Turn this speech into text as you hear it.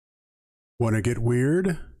Want to get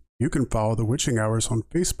weird? You can follow The Witching Hours on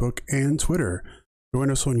Facebook and Twitter. Join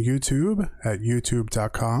us on YouTube at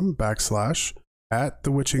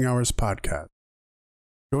youtube.com/@The Witching Hours Podcast.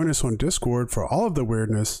 Join us on Discord for all of the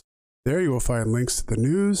weirdness. There you will find links to the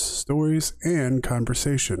news, stories, and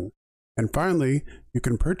conversation. And finally, you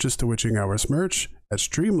can purchase The Witching Hours merch at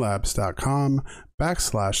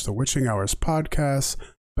streamlabs.com/The Witching Hours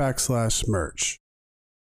Podcast/merch.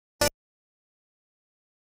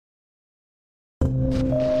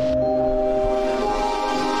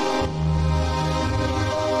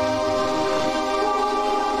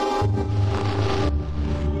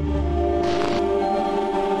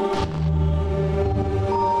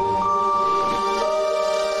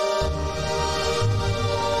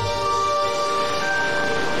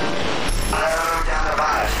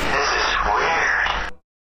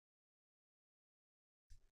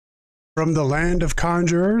 From the land of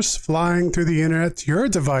conjurers, flying through the internet to your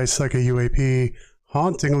device like a UAP,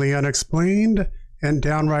 hauntingly unexplained and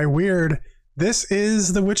downright weird, this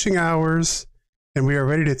is The Witching Hours, and we are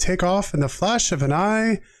ready to take off in the flash of an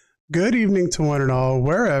eye. Good evening to one and all,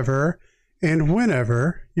 wherever and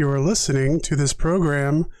whenever you are listening to this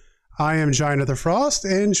program. I am Giant of the Frost,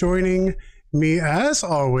 and joining me, as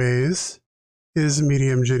always, is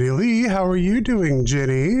Medium Jenny Lee. How are you doing,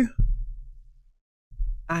 Jenny?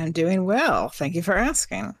 I'm doing well. Thank you for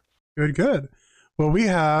asking. Good, good. Well, we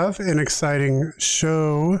have an exciting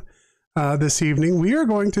show this evening. We are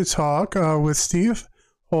going to talk with Steve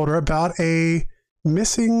Holder about a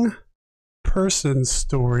missing person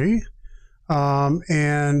story,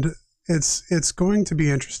 and it's going to be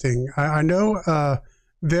interesting. I know a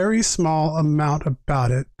very small amount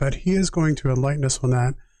about it, but he is going to enlighten us on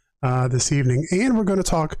that this evening. And we're going to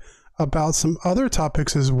talk about some other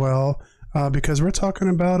topics as well, because we're talking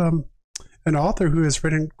about an author who has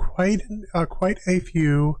written quite a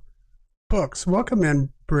few books. Welcome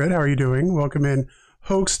in, Britt. How are you doing? Welcome in,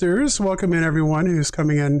 Hoaxsters. Welcome in, everyone who's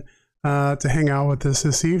coming in to hang out with us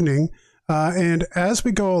this evening. And as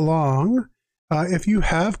we go along, if you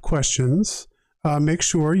have questions, make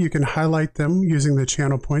sure you can highlight them using the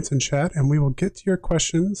channel points in chat, and we will get to your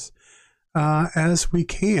questions as we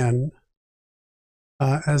can.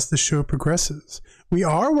 As the show progresses. We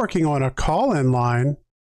are working on a call-in line.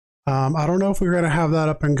 I don't know if we're going to have that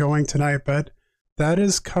up and going tonight, but that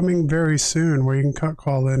is coming very soon, where you can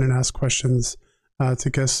call in and ask questions to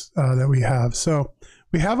guests that we have. So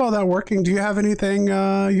we have all that working. Do you have anything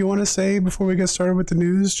you want to say before we get started with the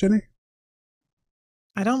news, Jenny?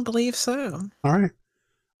 I don't believe so. All right.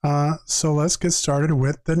 So let's get started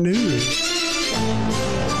with the news.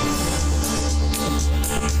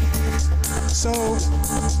 So,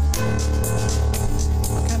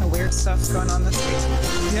 what kind of weird stuff's going on this week?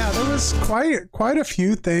 Yeah, there was quite a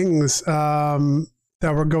few things that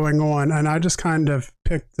were going on, and I just kind of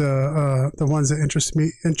picked the ones that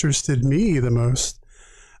interested me the most.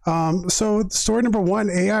 So, story number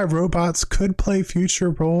one: AI robots could play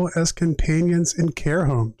future role as companions in care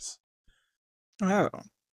homes. Oh,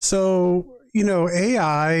 so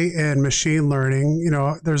AI and machine learning.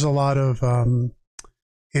 There's a lot of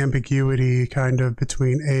ambiguity kind of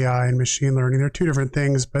between AI and machine learning. They're two different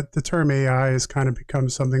things, but the term AI has kind of become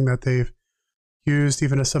something that they've used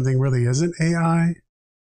even if something really isn't AI.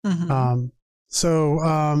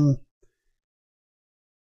 Mm-hmm.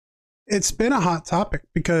 It's been a hot topic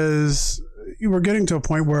because we're getting to a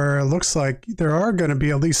point where it looks like there are going to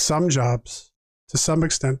be at least some jobs to some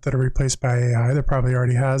extent that are replaced by AI. There probably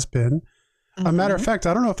already has been. Mm-hmm. A matter of fact,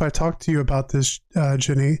 I don't know if I talked to you about this,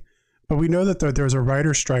 Jenny, but we know that there's a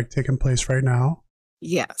writer's strike taking place right now.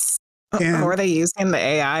 Yes. And are they using the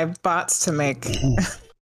AI bots to make make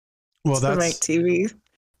TV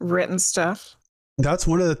written stuff? That's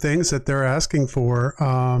one of the things that they're asking for,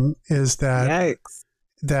 is that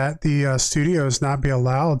that the studios not be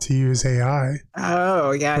allowed to use AI.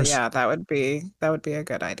 Oh yeah, that would be a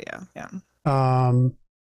good idea. Yeah.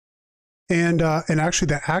 And actually,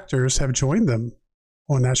 the actors have joined them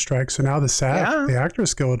on that strike. So now the SAG, the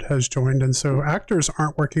Actors Guild, has joined, and so actors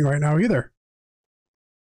aren't working right now either.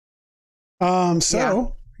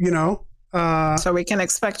 So we can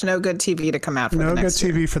expect no good TV to come out for the next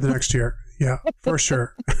year. No good TV for the next year. Yeah, for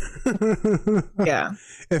sure. Yeah.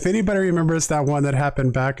 If anybody remembers that one that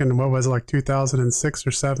happened back in, what was it, like 2006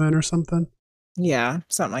 or 7 or something? Yeah,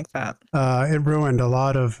 something like that. It ruined a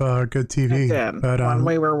lot of good TV. It did. But one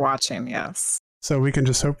we were watching, yes. So we can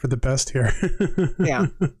just hope for the best here. Yeah.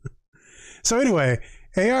 So anyway,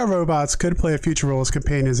 AI robots could play a future role as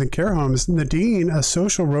companions in care homes. Nadine, a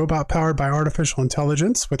social robot powered by artificial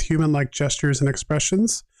intelligence with human-like gestures and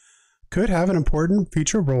expressions, could have an important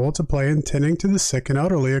future role to play in tending to the sick and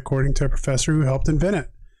elderly, according to a professor who helped invent it.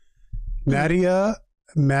 Nadia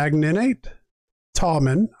Magninate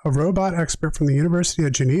Tallman, a robot expert from the University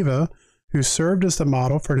of Geneva, who served as the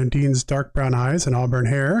model for Nadine's dark brown eyes and auburn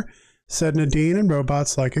hair, said Nadine and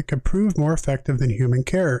robots like it could prove more effective than human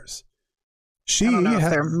carers. I don't know if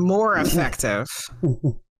they're more effective.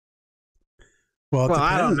 Well,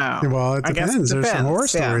 I don't know. Well, it depends. There's some horror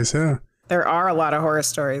stories, yeah. There are a lot of horror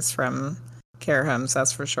stories from care homes,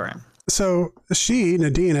 that's for sure. So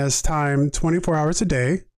Nadine, has time 24 hours a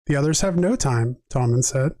day. The others have no time, Tallman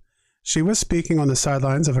said. She was speaking on the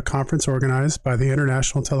sidelines of a conference organized by the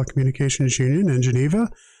International Telecommunications Union in Geneva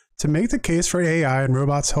to make the case for AI and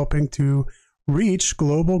robots helping to reach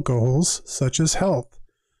global goals such as health.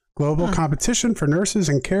 Global competition for nurses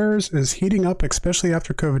and carers is heating up, especially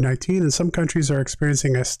after COVID-19, and some countries are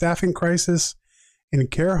experiencing a staffing crisis in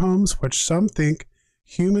care homes, which some think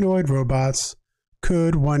humanoid robots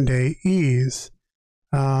could one day ease.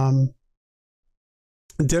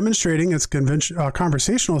 Demonstrating its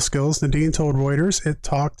conversational skills, Nadine told Reuters it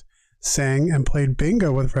talked, sang, and played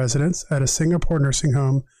bingo with residents at a Singapore nursing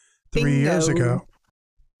home 3 years ago.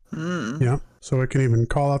 Yeah, so it can even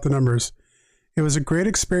call out the numbers. It was a great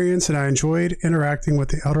experience, and I enjoyed interacting with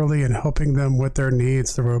the elderly and helping them with their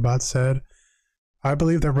needs, the robot said. I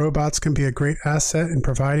believe that robots can be a great asset in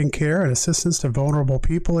providing care and assistance to vulnerable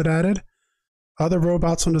people, it added. Other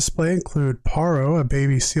robots on display include Paro, a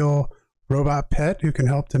baby seal robot pet who can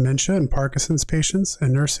help dementia and Parkinson's patients,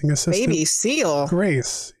 and nursing assistant. Baby seal?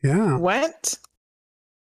 Grace, yeah. What?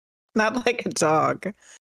 Not like a dog.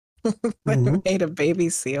 Made a baby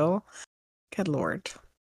seal? Good Lord.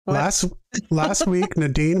 Last week,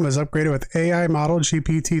 Nadine was upgraded with AI model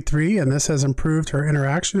GPT-3, and this has improved her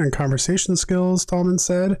interaction and conversation skills, Tallman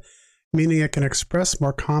said, meaning it can express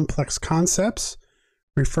more complex concepts.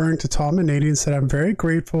 Referring to Tallman, Nadine said, I'm very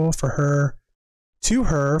grateful for her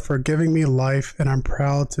for giving me life, and I'm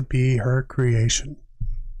proud to be her creation.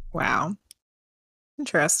 Wow.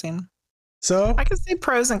 Interesting. So I can see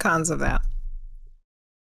pros and cons of that.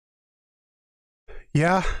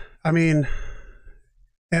 Yeah, I mean,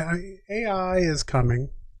 AI is coming.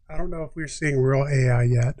 I don't know if we're seeing real AI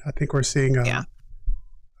yet. I think we're seeing a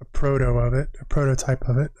prototype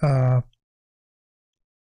of it.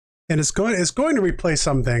 And it's going to replace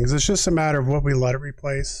some things. It's just a matter of what we let it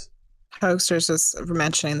replace. Hoaxers just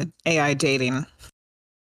mentioning the AI dating.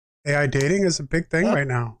 AI dating is a big thing right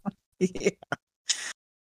now. Yeah.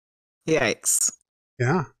 Yikes.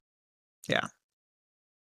 Yeah. Yeah.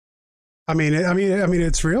 I mean,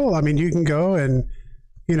 it's real. I mean, you can go and,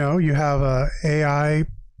 you have a AI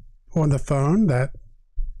on the phone that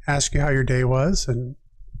asks you how your day was and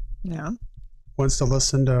wants to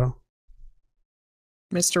listen to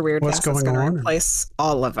Mr. Weirdness what's going on. Replace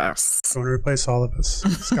all of us. Going to replace all of us.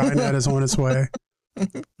 Skynet is on its way.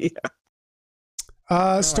 Yeah.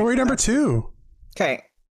 Story number 2. Okay.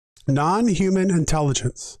 Non-human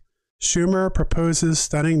intelligence. Schumer proposes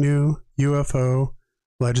stunning new UFO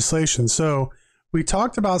legislation. So we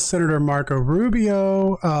talked about Senator Marco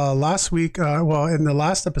Rubio last week. In the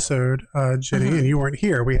last episode, Jenny, and you weren't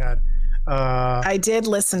here. We had. I did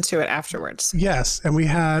listen to it afterwards. Yes, and we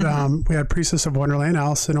had Priestess of Wonderland,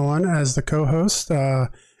 Allison, on as the co-host, and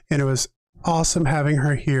it was awesome having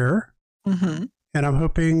her here. And I'm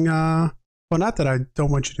hoping, not that I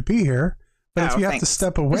don't want you to be here, but if you have to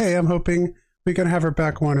step away, I'm hoping we can have her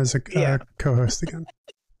back on as a co-host again.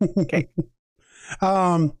 Okay.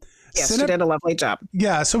 Yes, Senate, she did a lovely job.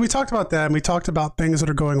 Yeah, so we talked about that, and we talked about things that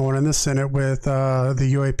are going on in the Senate with the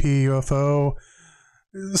UAP, UFO,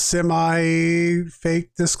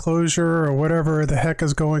 semi-fake disclosure, or whatever the heck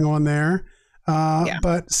is going on there.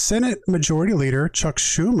 But Senate Majority Leader Chuck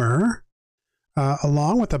Schumer,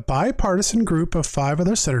 along with a bipartisan group of 5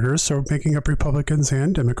 other senators, so making up Republicans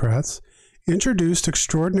and Democrats, introduced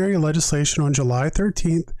extraordinary legislation on July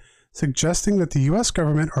 13th, suggesting that the U.S.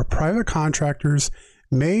 government or private contractors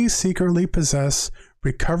may secretly possess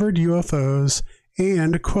recovered UFOs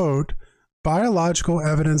and, quote, biological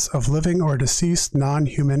evidence of living or deceased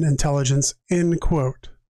non-human intelligence, end quote.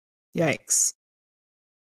 Yikes.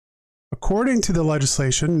 According to the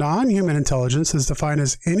legislation, non-human intelligence is defined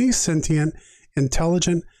as any sentient,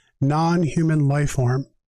 intelligent, non-human life form,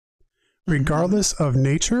 regardless of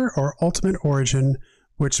nature or ultimate origin,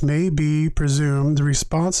 which may be presumed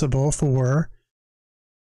responsible for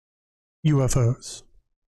UFOs.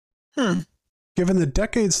 Given the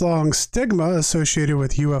decades-long stigma associated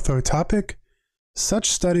with UFO topic, such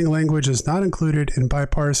stunning language is not included in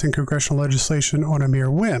bipartisan congressional legislation on a mere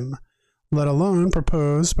whim, let alone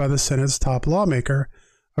proposed by the Senate's top lawmaker,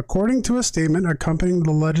 According to a statement accompanying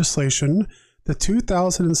the legislation, the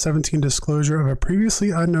 2017 disclosure of a previously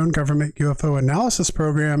unknown government UFO analysis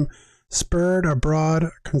program spurred a broad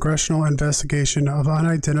congressional investigation of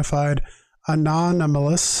unidentified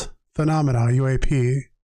anomalous phenomena, UAP.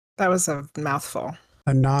 That was a mouthful.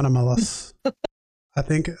 Anomalous. I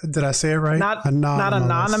think, did I say it right? Not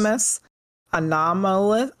anonymous.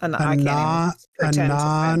 Anomalous. Anomalous.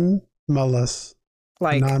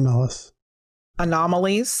 Like anomalous.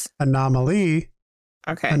 Anomalies. Anomaly.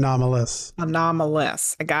 Okay. Anomalous.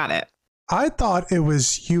 Anomalous. I got it. I thought it was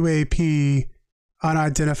UAP,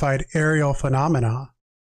 unidentified aerial phenomena,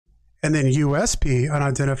 and then USP,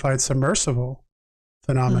 unidentified submersible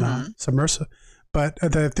phenomena. But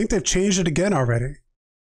I think they've changed it again already.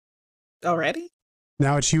 Already?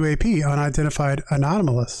 Now it's UAP, unidentified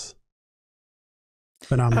anomalous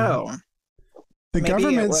phenomena. Oh.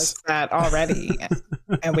 Maybe it was that already,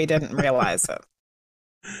 and we didn't realize it.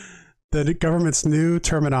 The government's new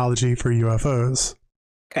terminology for UFOs.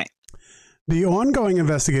 Okay. The ongoing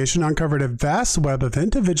investigation uncovered a vast web of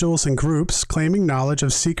individuals and groups claiming knowledge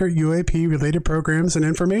of secret UAP-related programs and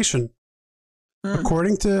information.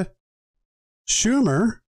 According to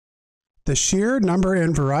Schumer, the sheer number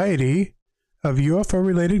and variety of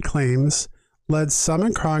UFO-related claims led some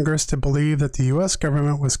in Congress to believe that the U.S.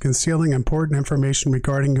 government was concealing important information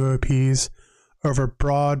regarding UAPs over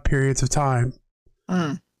broad periods of time.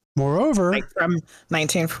 Moreover... Like from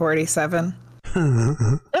 1947?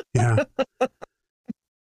 Yeah.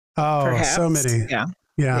 Oh, perhaps. So many.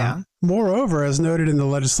 Yeah. Moreover, as noted in the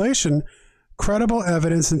legislation, credible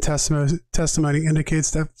evidence and testimony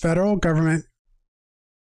indicates that federal government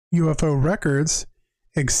UFO records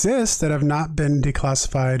exist that have not been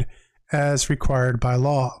declassified as required by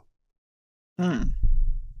law.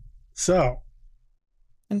 So.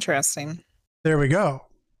 Interesting. There we go.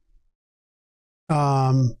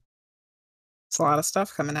 It's a lot of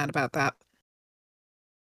stuff coming out about that.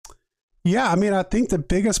 Yeah, I mean, I think the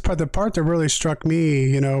biggest part, the part that really struck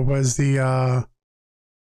me, was the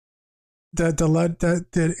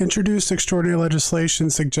introduced extraordinary legislation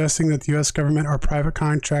suggesting that the U.S. government or private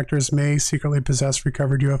contractors may secretly possess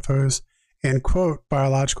recovered UFOs and, quote,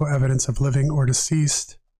 biological evidence of living or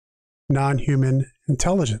deceased non-human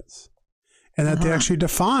intelligence. And that they actually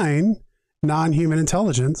define non-human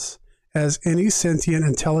intelligence as any sentient,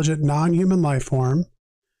 intelligent, non-human life form,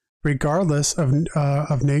 regardless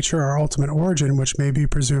of nature or ultimate origin, which may be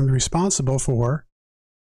presumed responsible for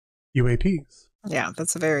UAPs. Yeah,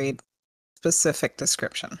 that's a very specific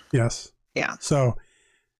description. Yes. Yeah. So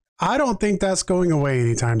I don't think that's going away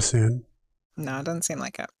anytime soon. No, it doesn't seem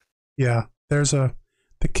like it. Yeah. The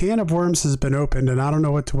can of worms has been opened, and I don't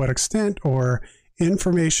know to what extent, or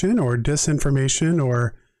information or disinformation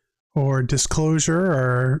or disclosure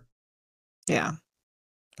or... Yeah.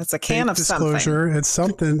 It's a can of disclosure.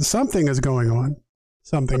 Something. It's something is going on.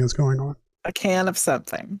 Something is going on. A can of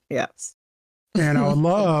something. Yes. And I would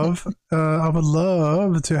love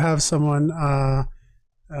to have someone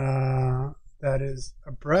that is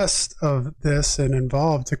abreast of this and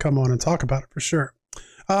involved to come on and talk about it for sure.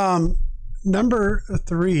 Number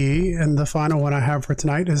 3, and the final one I have for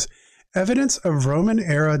tonight, is evidence of Roman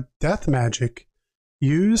era death magic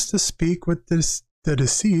used to speak with the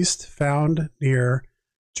deceased found near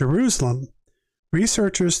Jerusalem.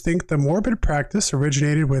 Researchers think the morbid practice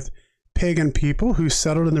originated with pagan people who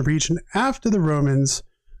settled in the region after the Romans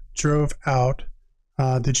drove out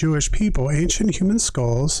the Jewish people. Ancient human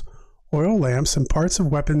skulls, oil lamps, and parts of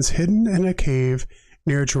weapons hidden in a cave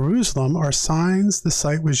near Jerusalem are signs the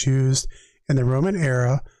site was used in the Roman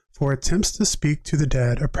era for attempts to speak to the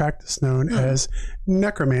dead, a practice known as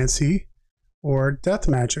necromancy or death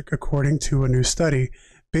magic, according to a new study.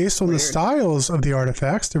 Based on the styles of the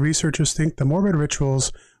artifacts, the researchers think the morbid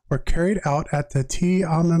rituals were carried out at the Te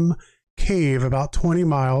Cave, about 20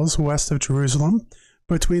 miles west of Jerusalem,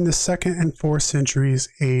 between the 2nd and 4th centuries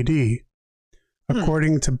AD.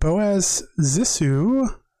 According to Boaz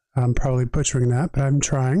Zissou, I'm probably butchering that, but I'm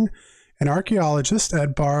trying, an archaeologist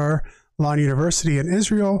at Bar-Ilan University in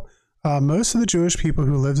Israel, most of the Jewish people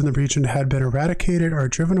who lived in the region had been eradicated or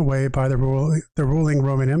driven away by the ruling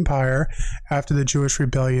Roman Empire after the Jewish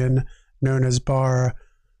rebellion known as Bar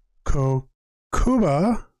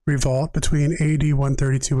Kokhba revolt between AD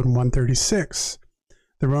 132 and 136.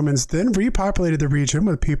 The Romans then repopulated the region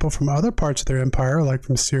with people from other parts of their empire, like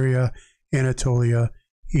from Syria, Anatolia,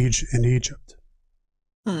 and Egypt.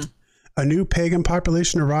 A new pagan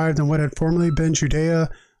population arrived in what had formerly been Judea,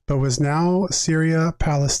 but was now Syria,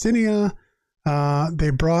 Palestina. They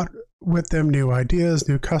brought with them new ideas,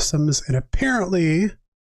 new customs, and apparently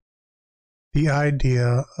the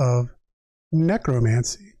idea of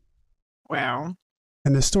necromancy. Wow.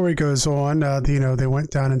 And the story goes on, they went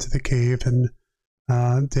down into the cave and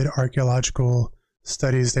did archaeological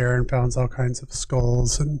studies there and found all kinds of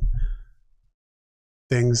skulls and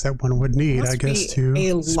things that one would need, I guess, to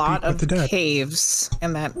a speak lot with of the dead. Caves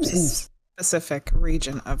in that specific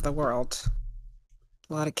region of the world.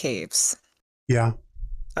 A lot of caves. Yeah.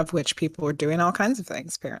 Of which people were doing all kinds of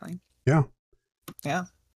things, apparently. Yeah. Yeah.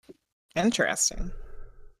 Interesting.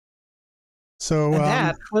 So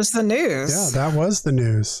that was the news. Yeah, that was the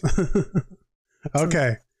news.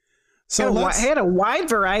 Okay. So I had a wide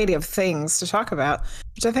variety of things to talk about,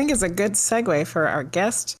 which I think is a good segue for our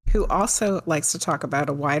guest, who also likes to talk about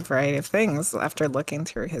a wide variety of things after looking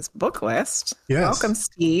through his book list. Yes. Welcome,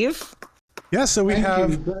 Steve. Yeah, so we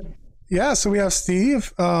have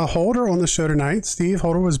Steve Holder on the show tonight. Steve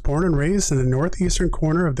Holder was born and raised in the northeastern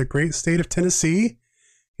corner of the great state of Tennessee.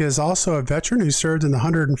 He is also a veteran who served in the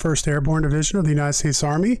 101st Airborne Division of the United States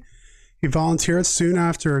Army. He volunteered soon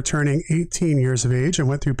after turning 18 years of age and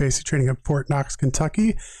went through basic training at Fort Knox,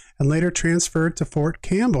 Kentucky, and later transferred to Fort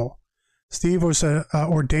Campbell. Steve was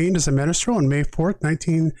ordained as a minister on May 4th,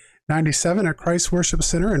 1997 at Christ Worship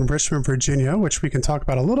Center in Richmond, Virginia, which we can talk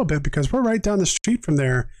about a little bit because we're right down the street from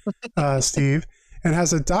there, Steve, and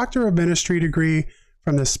has a Doctor of Ministry degree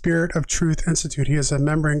from the Spirit of Truth Institute. He is a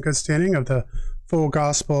member in good standing of the Full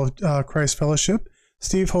Gospel of Christ Fellowship.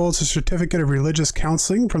 Steve holds a certificate of religious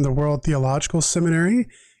counseling from the World Theological Seminary,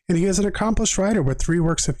 and he is an accomplished writer with 3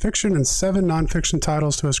 works of fiction and 7 nonfiction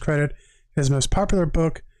titles to his credit. His most popular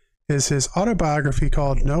book is his autobiography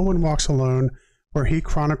called No One Walks Alone, where he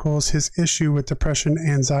chronicles his issue with depression,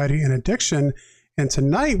 anxiety, and addiction. And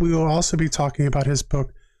tonight we will also be talking about his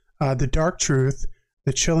book, The Dark Truth,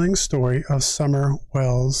 The Chilling Story of Summer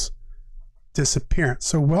Wells' Disappearance.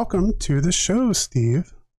 So welcome to the show,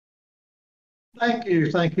 Steve. Thank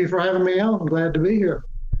you. Thank you for having me on. I'm glad to be here.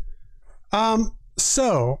 I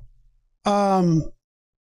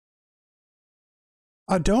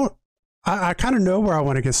kind of know where I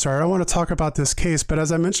want to get started. I want to talk about this case, but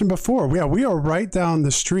as I mentioned before, we are right down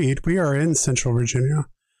the street. We are in Central Virginia.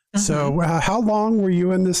 Mm-hmm. So how long were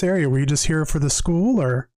you in this area? Were you just here for the school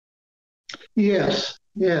or? Yes,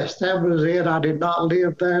 that was it. I did not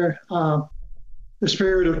live there. The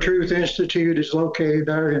Spirit of Truth Institute is located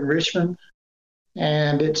there in Richmond,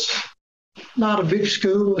 and it's not a big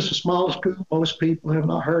school. It's a small school. Most people have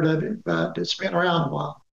not heard of it, but it's been around a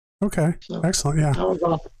while. Okay, so, excellent. Yeah.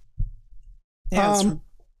 It's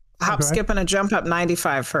hop, skip, and a jump up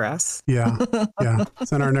 95 for us. Yeah.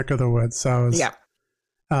 It's in our neck of the woods. So I was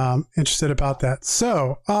interested about that.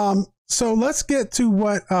 So let's get to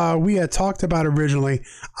what we had talked about originally.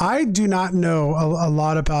 I do not know a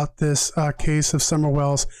lot about this case of Summer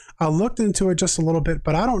Wells. I looked into it just a little bit,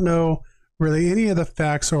 but I don't know really any of the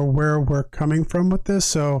facts or where we're coming from with this.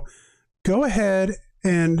 So go ahead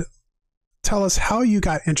and tell us how you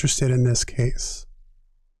got interested in this case.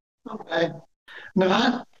 Okay.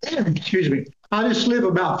 Now, I just live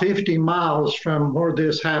about 50 miles from where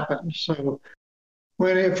this happened. So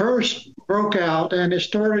when it first broke out, and it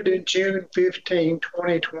started in June 15,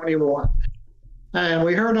 2021, and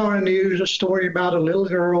we heard on the news a story about a little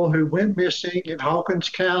girl who went missing in Hawkins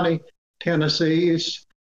County, Tennessee. It's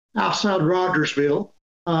outside Rogersville,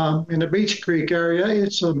 in the Beach Creek area.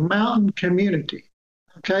 It's a mountain community.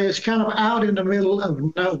 Okay, it's kind of out in the middle of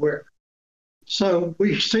nowhere. So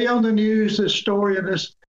we see on the news this story of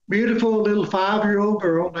this beautiful little 5-year-old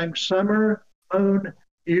girl named Summer Moon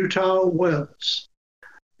Utah Wells.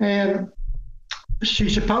 And she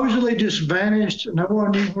supposedly just vanished. No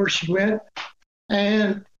one knew where she went.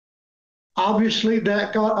 And obviously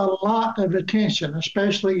that got a lot of attention,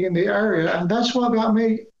 especially in the area. And that's what got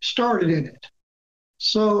me started in it.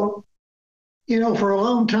 So, for a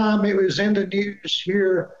long time, it was in the news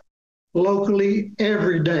here locally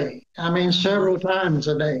every day. I mean, several times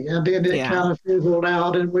a day. And then it kind of fizzled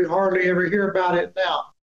out, and we hardly ever hear about it now.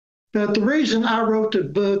 But the reason I wrote the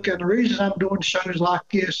book and the reason I'm doing shows like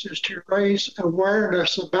this is to raise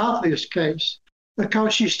awareness about this case,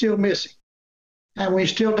 because she's still missing and we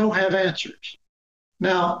still don't have answers.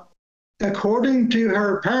 Now, according to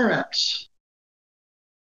her parents,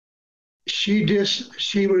 she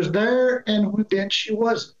was there and then she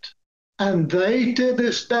wasn't. And they, to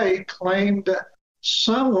this day, claim that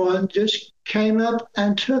someone just came up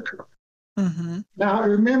and took her. Mm-hmm. Now,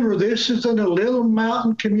 remember, this is in a little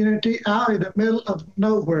mountain community out in the middle of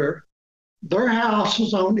nowhere. Their house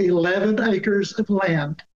is on 11 acres of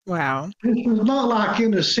land. Wow. This was not like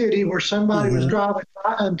in the city where somebody was driving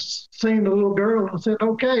by and seen the little girl and said,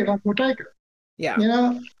 okay, I'm going to take her.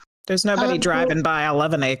 Yeah. There's nobody driving by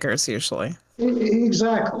 11 acres usually.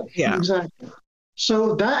 Exactly. Yeah. Exactly.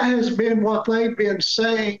 So that has been what they've been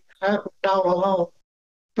saying happened all along.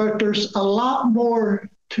 But there's a lot more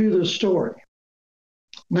to the story.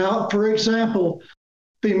 Now, for example,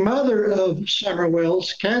 the mother of Summer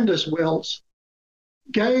Wells, Candace Wells,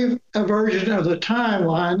 gave a version of the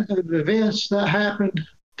timeline of events that happened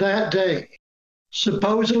that day.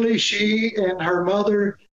 Supposedly, she and her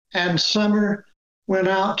mother and Summer went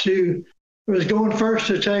out to, was going first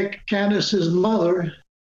to take Candace's mother.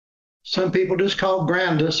 Some people just call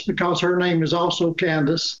Grandis because her name is also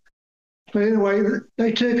Candace. But anyway,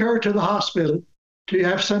 they took her to the hospital to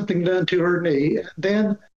have something done to her knee.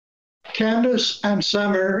 Then Candace and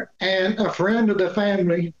Summer and a friend of the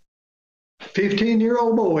family,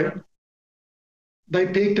 15-year-old boy, they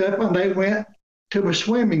picked up and they went to a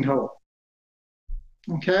swimming hole.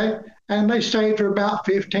 Okay. And they stayed for about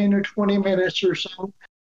 15 or 20 minutes or so.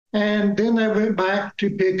 And then they went back to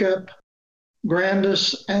pick up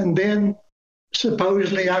Grandis. And then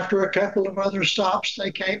supposedly after a couple of other stops,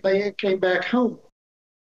 they came back home.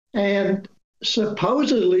 And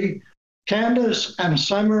supposedly Candace and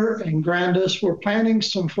Summer and Grandis were planting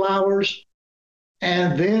some flowers.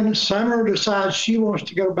 And then Summer decides she wants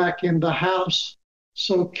to go back in the house.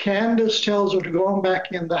 So Candace tells her to go on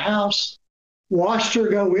back in the house, watched her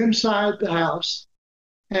go inside the house.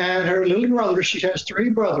 And her little brother, she has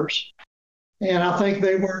 3 brothers. And I think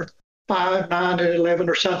they were 5, 9, and 11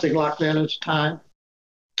 or something like that at the time.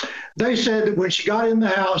 They said that when she got in the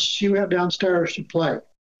house, she went downstairs to play.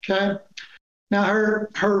 Okay. Now her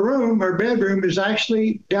room, her bedroom is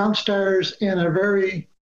actually downstairs in a very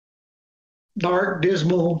dark,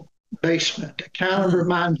 dismal basement. It kind of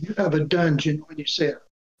reminds you of a dungeon when you see it.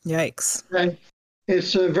 Yikes. Okay?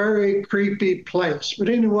 It's a very creepy place. But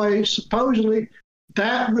anyway, supposedly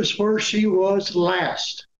that was where she was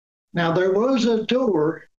last. Now there was a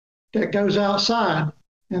door that goes outside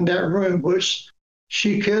in that room, which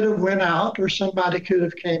she could have went out or somebody could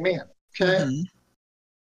have came in. Okay. Mm-hmm.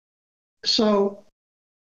 So,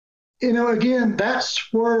 again,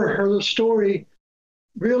 that's where the story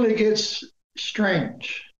really gets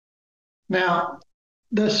strange. Now,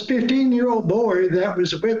 this 15-year-old boy that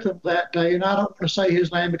was with them that day, and I don't want to say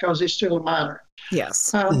his name because he's still a minor.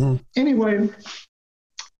 Yes. Anyway,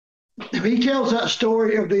 he tells that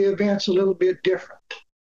story of the events a little bit different.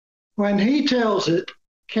 When he tells it,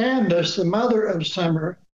 Candace, the mother of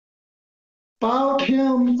Summer, bought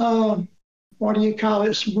him, what do you call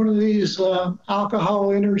it? One of these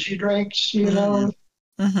alcohol energy drinks, know.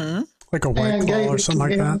 Mm-hmm. Like a White Claw or something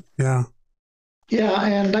like that? Yeah. Yeah,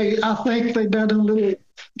 and I think they done a little,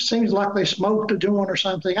 seems like they smoked a joint or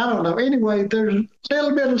something. I don't know. Anyway, there's a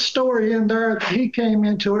little bit of story in there that he came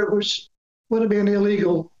into it, which would have been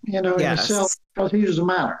illegal, in itself because he was a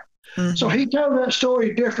minor. Mm-hmm. So he told that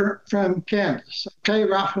story different from Candace, okay,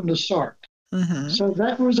 right from the start. Mm-hmm. So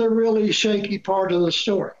that was a really shaky part of the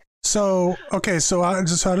story. So, okay, so I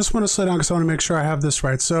just want to slow down because I want to make sure I have this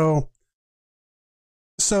right. So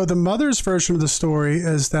the mother's version of the story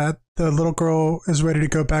is that the little girl is ready to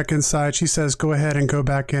go back inside. She says, go ahead and go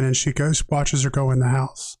back in, and she watches her go in the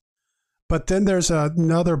house. But then there's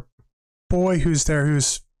another boy who's there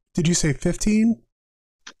who's, did you say 15?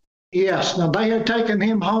 Yes. Now, they had taken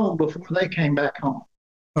him home before they came back home.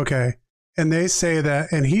 Okay. And they say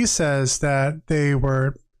that, and he says that they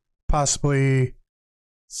were possibly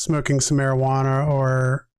smoking some marijuana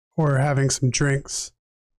or having some drinks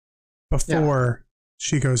before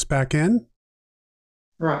she goes back in.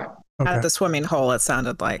 Right. Okay. At the swimming hole, it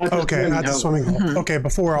sounded like. Okay, at the swimming hole. Mm-hmm. Okay,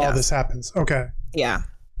 before all this happens. Okay. Yeah.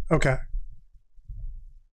 Okay.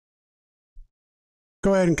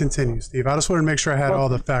 Go ahead and continue, Steve. I just wanted to make sure I had all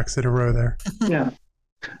the facts in a row there. Yeah.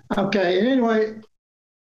 Okay. Anyway,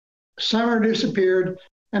 Summer disappeared,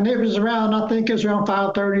 and it was around, I think it was around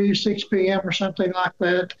 5:30, 6 p.m. or something like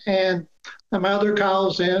that. And the mother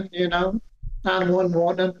calls in,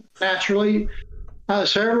 911, and naturally,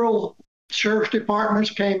 several sheriff's departments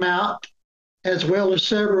came out, as well as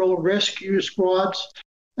several rescue squads,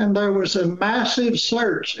 and there was a massive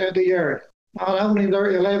search in the area. Not only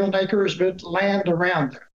their 11 acres, but land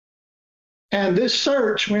around there. And this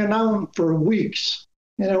search went on for weeks.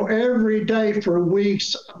 Every day for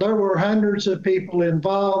weeks, there were hundreds of people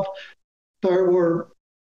involved. There were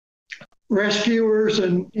rescuers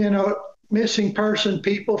and, missing person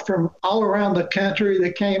people from all around the country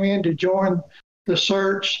that came in to join the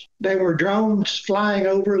search. There were drones flying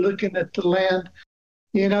over looking at the land.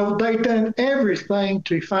 They'd done everything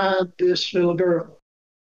to find this little girl,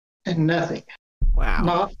 and nothing. Wow.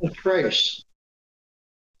 Not a trace.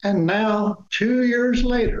 And now, 2 years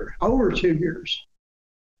later, over 2 years,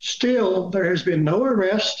 still there has been no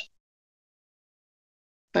arrest.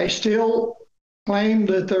 They still claim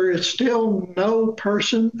that there is still no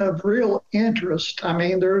person of real interest. I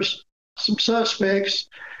mean, there's some suspects,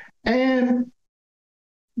 and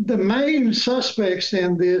the main suspects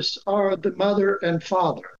in this are the mother and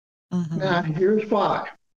father. Mm-hmm. Now, here's why.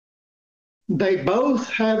 They both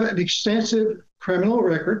have an extensive criminal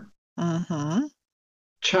record. Mm-hmm.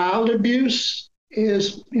 Child abuse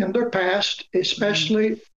is in their past,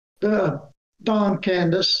 especially the Don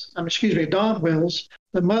Wells,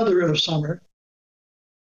 the mother of Summer.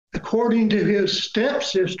 According to his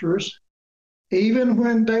stepsisters, even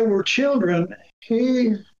when they were children,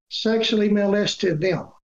 he sexually molested them.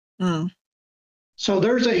 Mm. So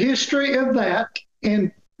there's a history of that.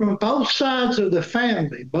 And from both sides of the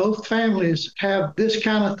family, both families have this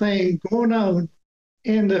kind of thing going on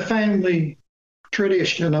in the family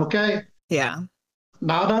tradition, okay? Yeah.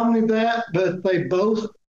 Not only that, but they both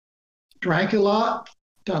drank a lot,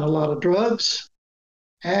 done a lot of drugs,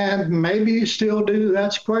 and maybe still do.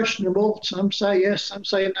 That's questionable. Some say yes, some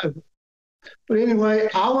say no. But anyway,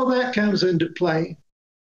 all of that comes into play.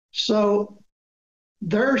 So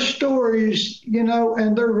their stories,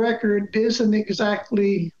 and their record isn't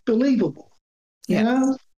exactly believable.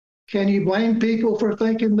 Yes. Can you blame people for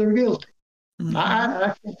thinking they're guilty? Mm-hmm.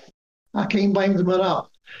 I can't blame them at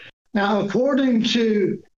all. Now, according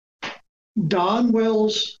to Don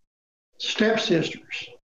Wells' stepsisters,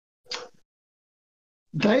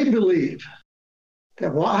 they believe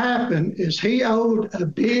that what happened is he owed a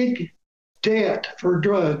big debt for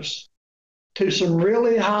drugs to some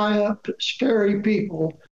really high up, scary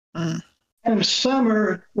people. Mm. And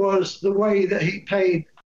Summer was the way that he paid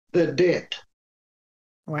the debt.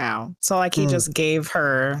 Wow. So like he just gave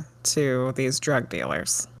her to these drug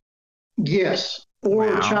dealers. Yes. Or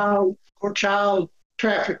Wow. child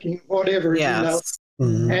trafficking, whatever, Yes.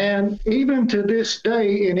 Mhm. And even to this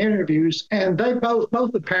day in interviews, and they both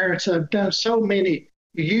the parents have done so many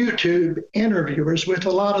YouTube interviewers with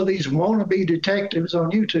a lot of these wannabe detectives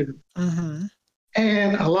on YouTube. Mm-hmm.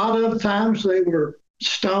 And a lot of times they were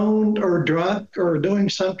stoned or drunk or doing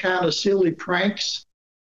some kind of silly pranks.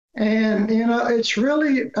 And, it's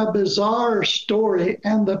really a bizarre story,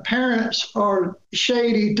 and the parents are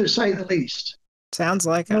shady to say the least. Sounds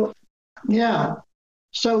like it. Yeah.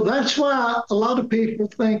 So that's why a lot of people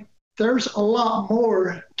think there's a lot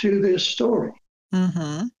more to this story.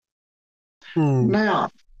 Mm-hmm. Now,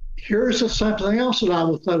 here's something else that I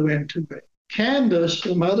will throw into it. Candace,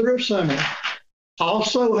 the mother of Summer,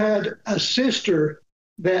 also had a sister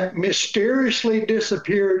that mysteriously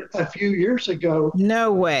disappeared a few years ago.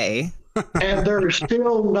 No way. And there's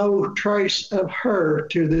still no trace of her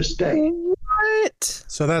to this day. What?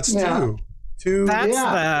 So that's two.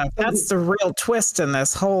 That's the real twist in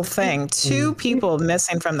this whole thing. Two people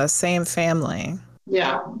missing from the same family.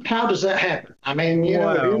 Yeah. How does that happen? I mean,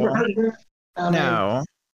 have you ever heard of it? No.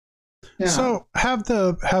 So have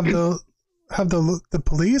the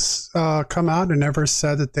police come out and never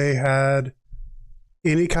said that they had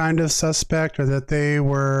any kind of suspect or that they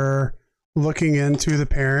were looking into the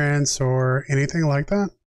parents or anything like that?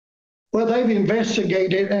 Well, they've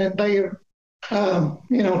investigated, and they have,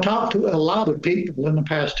 talked to a lot of people in the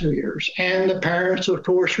past 2 years, and the parents, of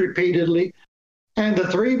course, repeatedly. And the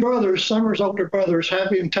three brothers, Summer's older brothers, have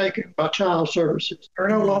been taken by child services. They're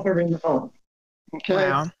no longer in the home. Okay.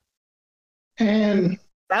 Wow. And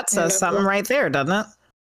that says something right there, doesn't it?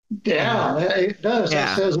 Yeah, it does. Yeah.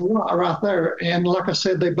 That says a lot right there. And like I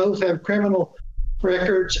said, they both have criminal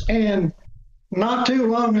records. And not too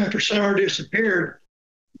long after Summer disappeared,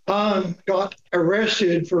 Don got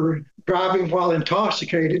arrested for driving while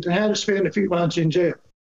intoxicated and had to spend a few months in jail.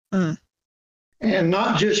 Mm. And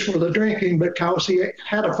not just for the drinking, but because he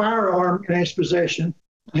had a firearm in his possession.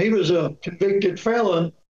 He was a convicted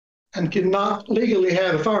felon and could not legally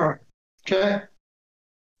have a firearm. Okay.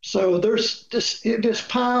 So there's this, it just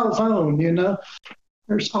piles on,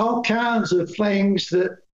 There's all kinds of things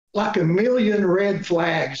that, like a million red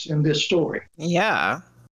flags in this story. Yeah.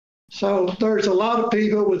 So there's a lot of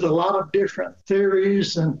people with a lot of different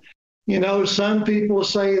theories. And, some people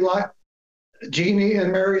say, like Jeannie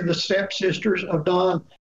and Mary, the stepsisters of Don,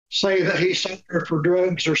 say that he sold her for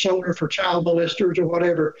drugs or sold her for child molesters or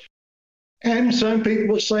whatever. And some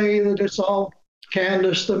people say that it's all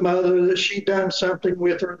Candace, the mother, that she done something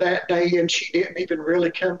with her that day and she didn't even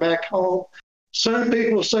really come back home. Some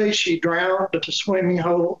people say she drowned at the swimming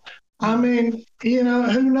hole. I mean,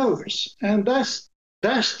 who knows? And that's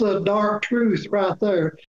the dark truth right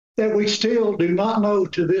there, that we still do not know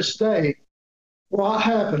to this day what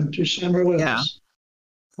happened to Summer Willis. Yeah.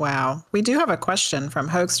 Wow. We do have a question from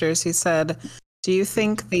Hoaxsters who said, do you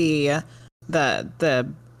think the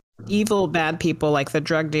evil bad people like the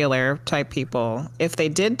drug dealer type people, if they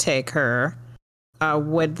did take her,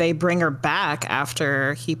 would they bring her back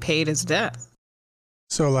after he paid his debt?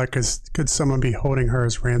 So, like, could someone be holding her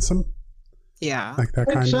as ransom? Yeah. Like that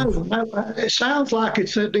kind of? It sounds like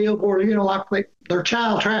it's a deal where, like they're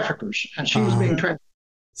child traffickers and she's being trafficked.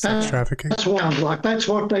 Sex trafficking. That's what it sounds like. That's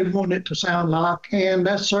what they want it to sound like. And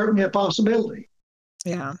that's certainly a possibility.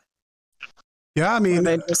 Yeah. Yeah, I mean, or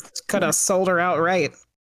they just could have sold her outright.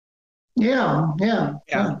 Yeah.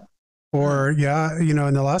 Or,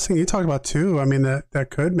 and the last thing you talked about too, I mean, that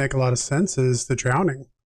could make a lot of sense is the drowning.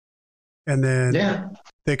 And then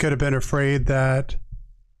they could have been afraid that,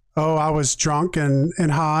 oh, I was drunk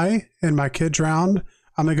and high and my kid drowned.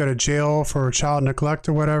 I'm going to go to jail for child neglect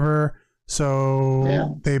or whatever. So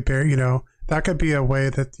that could be a way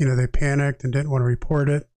that, they panicked and didn't want to report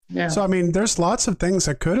it. Yeah. So, I mean, there's lots of things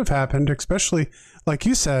that could have happened, especially like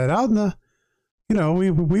you said, out in the,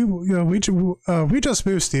 we just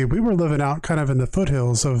moved, Steve. We were living out kind of in the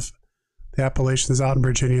foothills of the Appalachians out in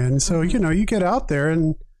Virginia. And so, you get out there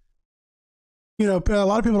and, a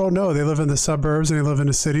lot of people don't know they live in the suburbs and they live in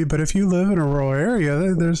the city. But if you live in a rural area,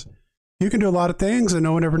 you can do a lot of things and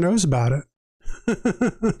no one ever knows about it.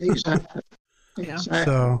 Exactly.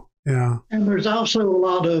 So, yeah. And there's also a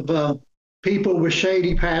lot of people with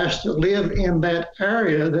shady past that live in that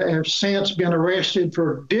area that have since been arrested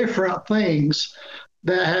for different things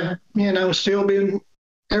that have, still been,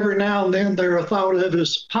 every now and then they're thought of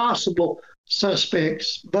as possible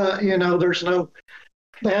suspects, but,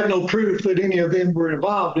 they have no proof that any of them were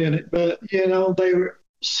involved in it, but,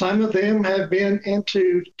 some of them have been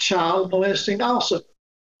into child molesting also.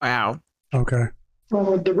 Wow. Okay.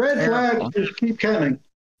 Well, the red flags just keep coming.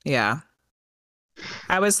 Yeah.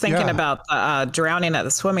 I was thinking about drowning at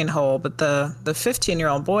the swimming hole, but the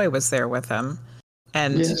 15-year-old boy was there with him,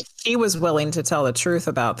 and he was willing to tell the truth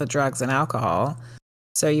about the drugs and alcohol.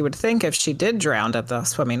 So you would think if she did drown at the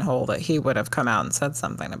swimming hole that he would have come out and said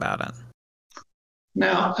something about it.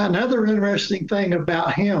 Now, another interesting thing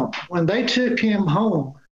about him, when they took him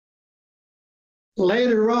home,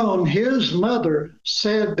 later on, his mother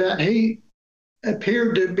said that he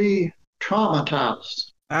appeared to be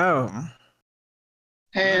traumatized. Oh.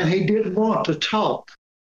 And he didn't want to talk.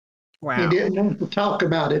 Wow. He didn't want to talk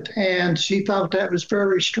about it. And she thought that was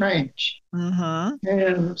very strange. Mm-hmm.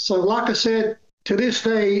 And so, like I said, to this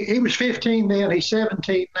day, he was 15 then, he's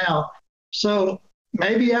 17 now. So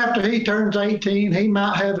maybe after he turns 18, he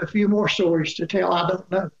might have a few more stories to tell. I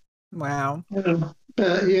don't know. Wow.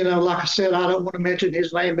 But, like I said, I don't want to mention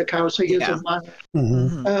his name because he is a minor.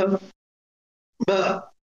 Mm-hmm.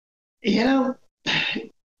 But,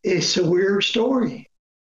 it's a weird story.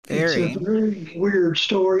 Very. It's a very weird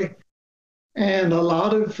story. And a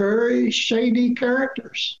lot of very shady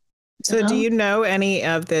characters. So do you know any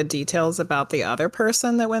of the details about the other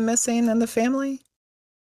person that went missing in the family?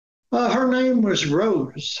 Her name was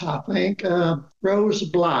Rose, I think. Rose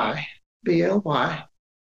Bly, B-L-Y.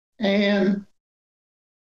 And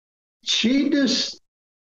she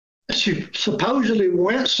supposedly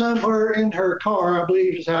went somewhere in her car, I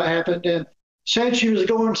believe is how it happened, and said she was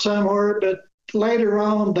going somewhere, but later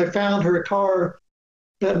on they found her car,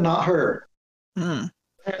 but not her.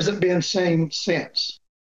 Hasn't been seen since.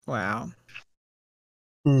 Wow.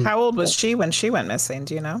 How old was she when she went missing?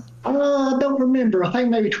 Do you know? I don't remember. I think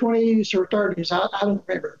maybe 20s or 30s. I don't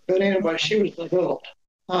remember. But anyway, she was an adult.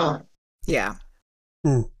 Yeah.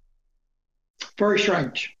 Very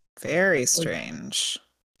strange. Very strange.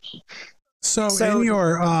 So in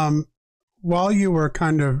your while you were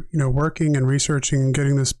kind of working and researching and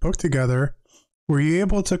getting this book together, were you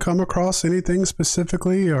able to come across anything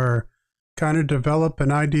specifically, or kind of develop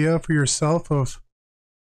an idea for yourself of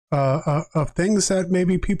things that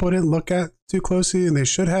maybe people didn't look at too closely and they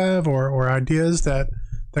should have, or ideas that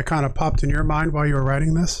kind of popped in your mind while you were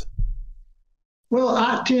writing this? Well,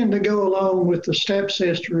 I tend to go along with the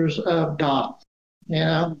stepsisters of Don.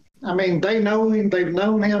 I mean, they know him. They've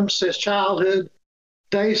known him since childhood.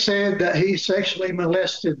 They said that he sexually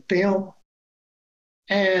molested them.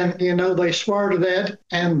 And, they swear to that.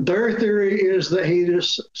 And their theory is that he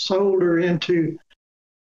just sold her into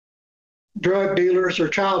drug dealers or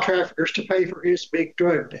child traffickers to pay for his big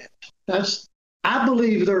drug debt. I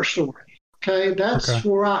believe their story. Okay. That's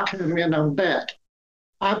where I come in on that.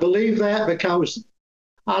 I believe that because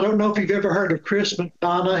I don't know if you've ever heard of Chris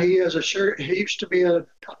McDonough. He used to be a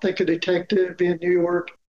detective in New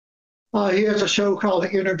York. He has a show called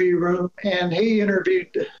The Interview Room, and he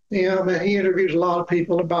interviewed him, and he interviewed a lot of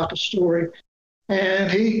people about the story.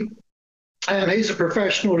 And he's a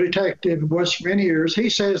professional detective, was for many years. He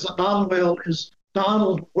says that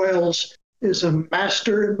Donald Wells is a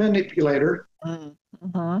master manipulator,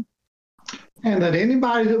 Mm-hmm. and that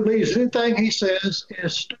anybody that believes anything he says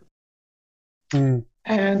is stupid.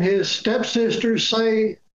 And his stepsisters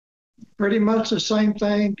say pretty much the same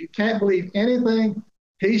thing. You can't believe anything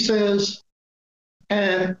he says.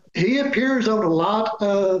 And he appears on a lot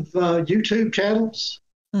of YouTube channels,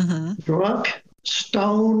 drunk,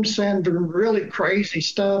 stoned, saying really crazy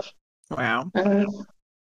stuff. Wow. And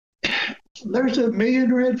there's a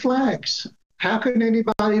million red flags. How can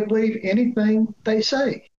anybody believe anything they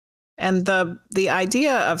say? And the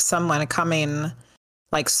idea of someone coming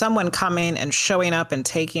and showing up and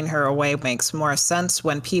taking her away makes more sense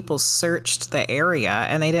when people searched the area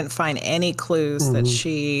and they didn't find any clues that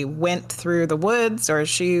she went through the woods or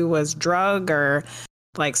she was drugged or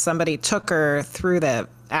like somebody took her through the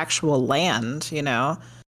actual land, you know.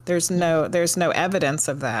 There's no evidence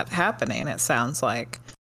of that happening, it sounds like.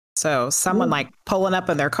 So someone like pulling up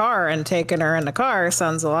in their car and taking her in the car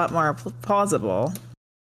sounds a lot more plausible.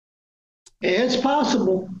 It's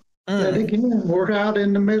possible. But again, we're out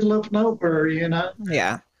in the middle of nowhere, you know.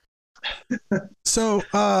 Yeah. So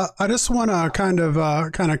I just want to kind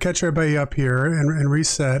of catch everybody up here and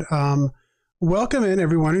reset. Welcome in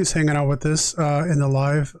everyone who's hanging out with us in the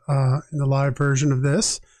live version of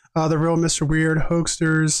this. The real Mr. Weird,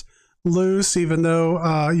 Hoaxsters, Loose. Even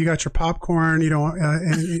though you got your popcorn, you don't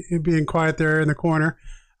and being quiet there in the corner.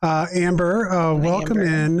 Amber, welcome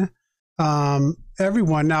in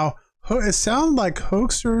everyone. Now, it sounded like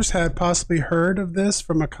Hoaxsters had possibly heard of this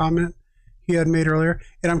from a comment he had made earlier.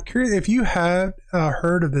 And I'm curious if you had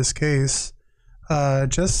heard of this case,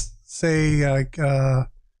 just say like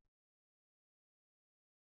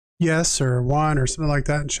yes or one or something like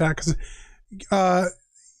that in chat. Because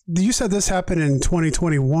you said this happened in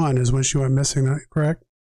 2021 is when she went missing, correct?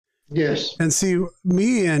 Yes. And see,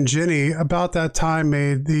 me and Jenny about that time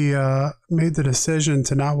made the decision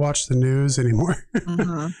to not watch the news anymore.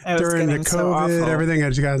 During the COVID, everything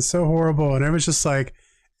had gotten so horrible, and it was just like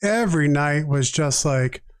every night was just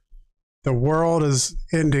like the world is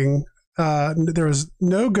ending. There was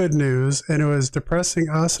no good news, and it was depressing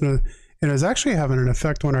us, and it was actually having an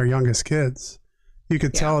effect on our youngest kids. You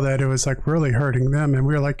could tell that it was like really hurting them, and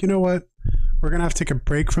we were like, you know what? We're going to have to take a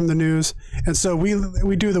break from the news. And so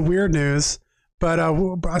we do the weird news. But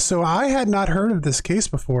so I had not heard of this case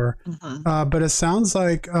before. But it sounds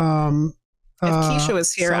like if Keisha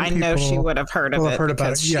was here, I know she would have heard of it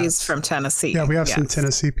because she's from Tennessee. Yeah, we have some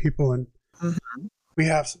Tennessee people and we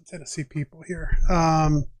have some Tennessee people here.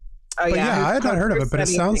 I had not heard of it, but it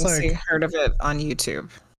sounds like he heard of it on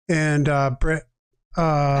YouTube. And Britt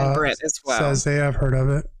as well says they have heard of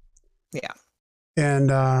it. Yeah.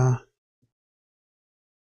 And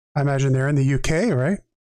I imagine they're in the UK, right?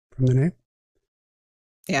 From the name.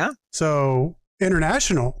 Yeah. So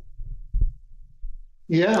international.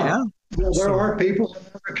 Yeah. Well, there are people in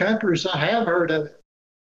other countries that have heard of it.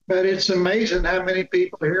 But it's amazing how many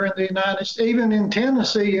people here in the United States, even in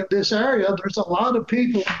Tennessee, in this area, there's a lot of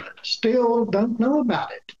people that still don't know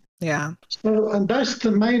about it. Yeah. So, and that's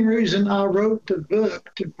the main reason I wrote the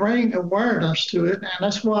book, to bring awareness to it. And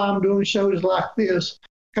that's why I'm doing shows like this,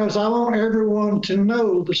 because I want everyone to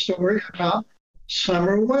know the story about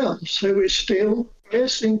Summer Wells, who is still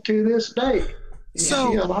missing to this day. Is she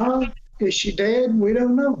alive? Is she dead? We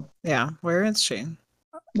don't know. Yeah. Where is she?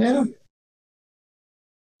 Yeah.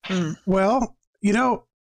 Well, you know,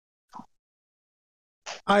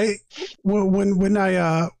 when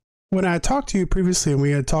I talked to you previously and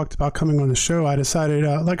we had talked about coming on the show, I decided,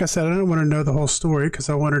 like I said, I didn't want to know the whole story because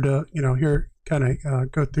I wanted to, hear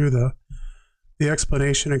go through the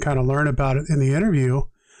explanation and kind of learn about it in the interview.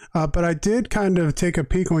 But I did kind of take a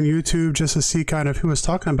peek on YouTube just to see kind of who was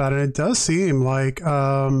talking about it. It does seem like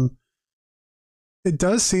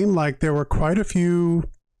there were quite a few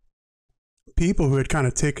people who had kind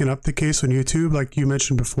of taken up the case on YouTube, like you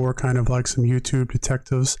mentioned before, kind of like some YouTube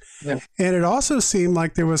detectives. Yeah. And it also seemed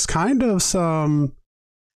like there was kind of some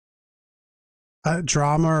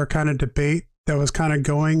drama or kind of debate that was kind of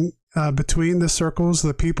going between the circles,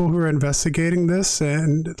 the people who are investigating this,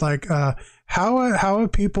 and like how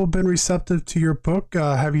have people been receptive to your book?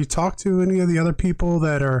 Have you talked to any of the other people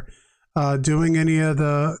that are doing any of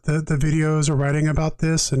the videos or writing about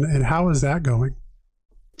this, and how is that going?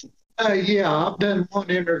 Yeah, I've done one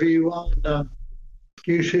interview on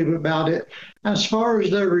YouTube about it. As far as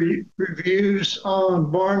the reviews on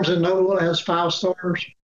Barnes & Noble, it has 5 stars.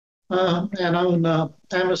 And on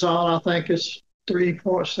Amazon, I think it's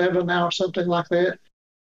 3.7 now, something like that.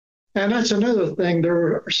 And that's another thing.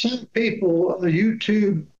 There are some people,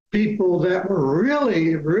 YouTube people, that were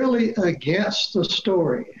really, really against the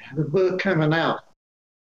story, the book coming out.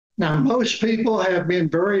 Now, most people have been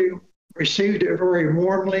received it very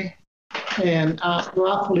warmly, and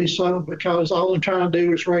rightfully so, because all I'm trying to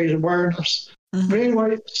do is raise awareness. But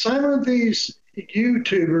anyway, some of these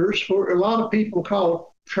YouTubers, for a lot of people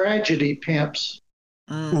call tragedy pimps,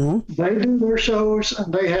 they do their shows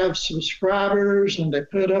and they have subscribers and they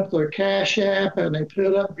put up their Cash App and they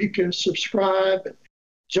put up, you can subscribe,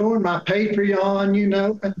 join my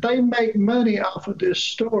Patreon, and they make money off of this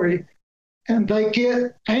story. And they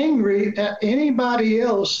get angry at anybody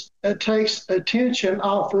else that takes attention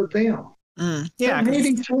off of them. Yeah, they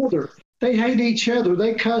hate each other. They hate each other.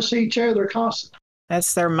 They cuss each other constantly.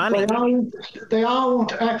 That's their money. They all want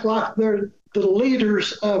to act like they're the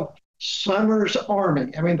leaders of Summer's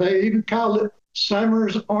Army. I mean, they even call it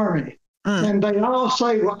Summer's Army. And they all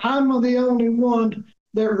say, well, I'm the only one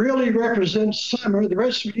that really represents Summer. The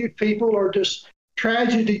rest of you people are just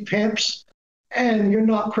tragedy pimps, and you're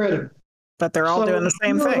not credible. But they're all doing the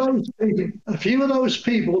same thing. A few of those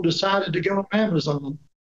people decided to go on Amazon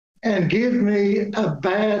and give me a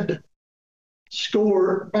bad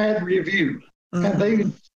score, bad review. And they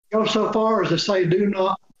go so far as to say, do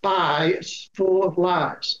not buy, it's full of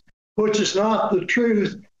lies, which is not the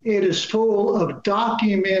truth. It is full of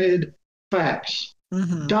documented facts.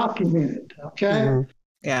 Documented, okay?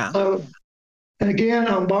 Yeah. So, again,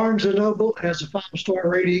 on Barnes & Noble has a 5-star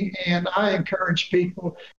rating, and I encourage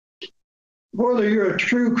people, whether you're a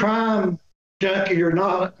true crime junkie or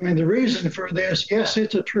not, I mean, the reason for this, yes,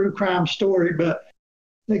 it's a true crime story, but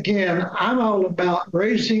again, I'm all about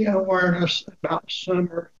raising awareness about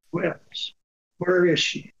Summer Wells. Where is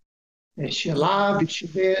she? Is she alive? Is she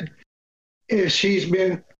dead? Is she's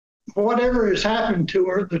been, whatever has happened to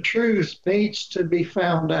her, the truth needs to be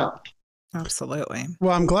found out. Absolutely.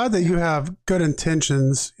 Well, I'm glad that you have good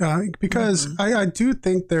intentions because I do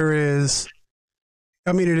think there is,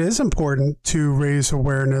 I mean, it is important to raise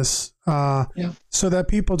awareness so that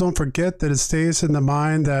people don't forget, that it stays in the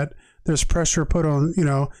mind, that there's pressure put on,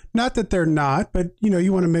 not that they're not, but,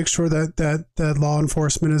 you want to make sure that law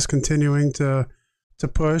enforcement is continuing to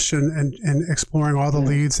push and exploring all the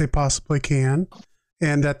leads they possibly can,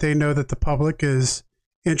 and that they know that the public is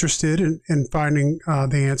interested in finding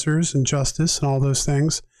the answers and justice and all those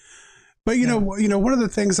things. But, one of the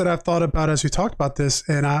things that I've thought about as we talked about this,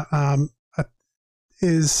 and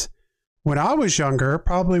is when I was younger,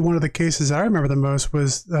 probably one of the cases I remember the most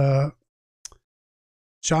was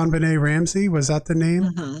JonBenet Ramsey. Was that the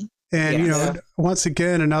name? And, once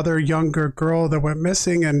again, another younger girl that went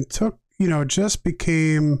missing and just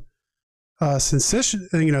became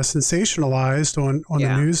sensationalized on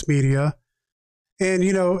the news media. And,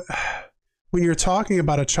 when you're talking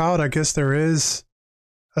about a child, I guess there is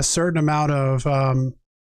a certain amount of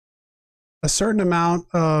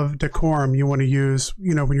decorum you want to use,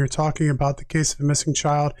 when you're talking about the case of a missing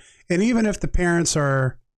child. And even if the parents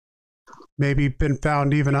are maybe been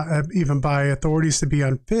found even by authorities to be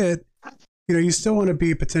unfit, you still want to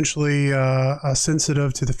be potentially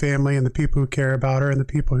sensitive to the family and the people who care about her and the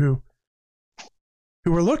people who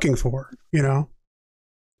are looking for her,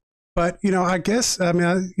 But, I guess,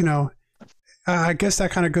 I guess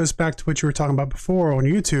that kind of goes back to what you were talking about before on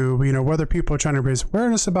YouTube, whether people are trying to raise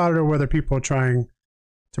awareness about it or whether people are trying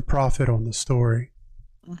to profit on the story.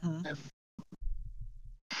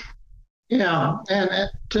 Yeah, and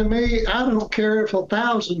to me, I don't care if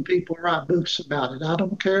 1,000 people write books about it. I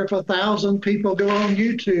don't care if 1,000 people go on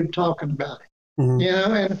YouTube talking about it.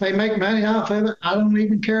 And if they make money off of it, I don't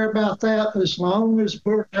even care about that, as long as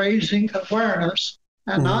we're raising awareness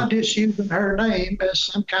and not just using her name as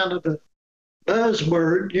some kind of a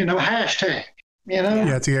buzzword, hashtag,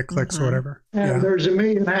 Yeah, to get clicks or whatever. And there's a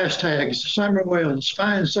million hashtags. Summer Wells,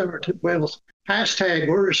 find Summer Wells, hashtag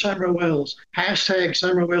where's Summer Wells, hashtag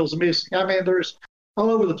Summer Wells missing. I mean, there's all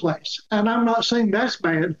over the place. And I'm not saying that's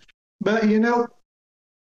bad, but a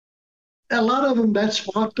lot of them, that's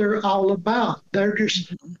what they're all about. They're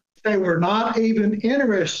just, they were not even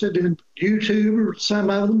interested in YouTube, or some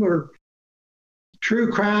of them were true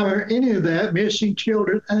crime or any of that, missing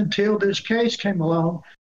children, until this case came along.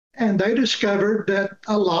 And they discovered that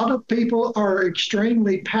a lot of people are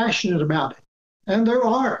extremely passionate about it. And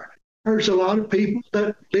there's a lot of people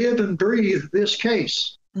that live and breathe this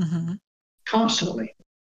case constantly.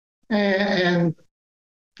 And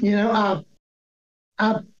I'm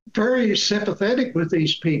very sympathetic with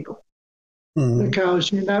these people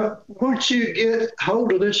because, once you get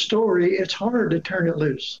hold of this story, it's hard to turn it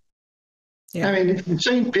loose. Yeah. I mean, if you've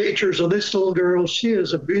seen pictures of this little girl, she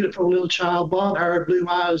is a beautiful little child, blonde hair, blue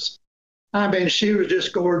eyes. I mean, she was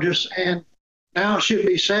just gorgeous. And now she'll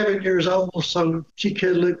be 7 years old, so she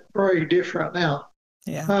could look very different now.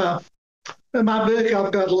 Yeah. In my book,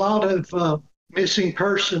 I've got a lot of missing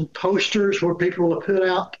person posters where people have put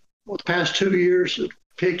out for the past 2 years of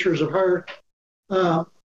pictures of her.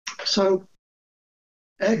 So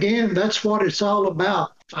again, that's what it's all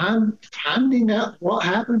about, finding out what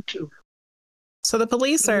happened to her. So the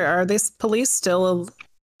police are these police still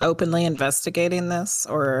openly investigating this,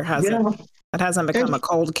 or has it hasn't become a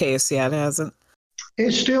cold case yet, has it?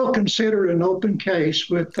 It's still considered an open case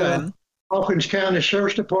with Hawkins County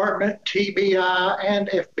Sheriff's Department, TBI, and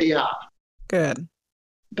FBI. Good.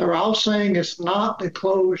 They're all saying it's not a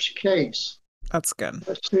closed case. That's good.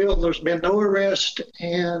 But still, there's been no arrest,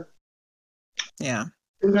 and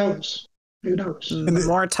who knows? Who knows? The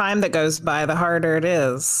more time that goes by, the harder it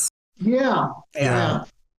is. Yeah.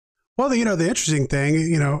 Well, the interesting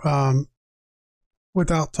thing,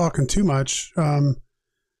 without talking too much,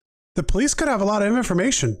 the police could have a lot of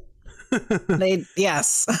information.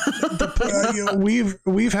 Yes.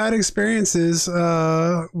 We've had experiences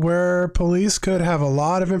where police could have a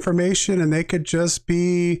lot of information, and they could just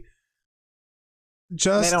be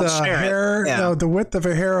a hair, the width of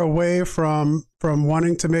a hair away from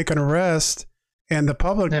wanting to make an arrest, and the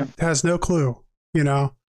public has no clue.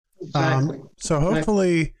 Exactly. So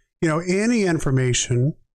hopefully, any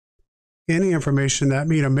information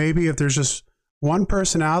that maybe if there's just one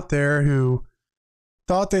person out there who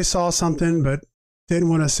thought they saw something but didn't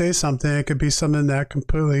want to say something, it could be something that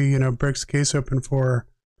completely breaks the case open for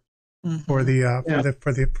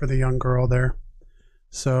the young girl there.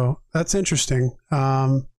 So that's interesting.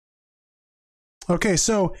 Okay,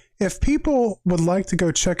 so if people would like to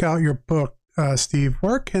go check out your book, Steve,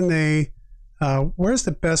 where can they? Where's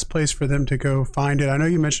the best place for them to go find it? I know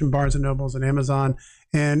you mentioned Barnes and Nobles and Amazon,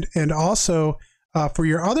 and also for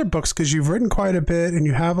your other books, because you've written quite a bit and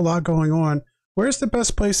you have a lot going on. Where's the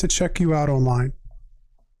best place to check you out online?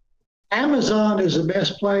 Amazon is the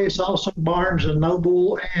best place. Also, Barnes and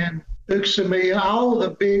Noble and Books of Me, all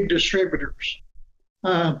the big distributors.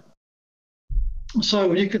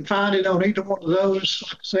 So you can find it on either one of those,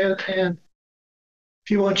 like I said. And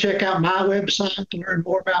if you want to check out my website to learn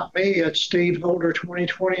more about me, it's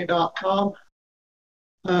steveholder2020.com.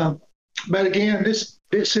 But again, this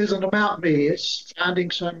isn't about me. It's finding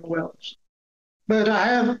someone else. But I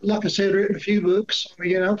have, like I said, written a few books.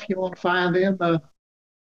 If you want to find them.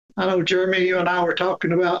 I know, Jeremy, you and I were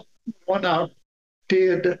talking about one I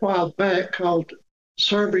did a while back called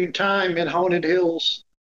Serving Time in Haunted Hills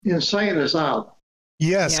Insane Asylum.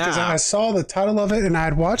 Yes, because I saw the title of it, and I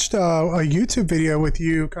had watched a YouTube video with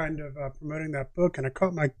you kind of promoting that book, and it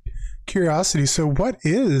caught my curiosity. So what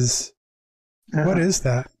is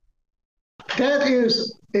that?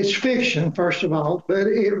 It's fiction, first of all, but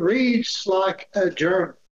it reads like a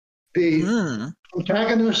journal. The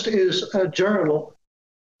protagonist is a journal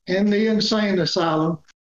in the insane asylum,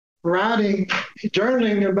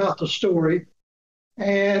 journaling about the story,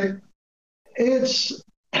 and it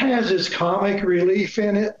has its comic relief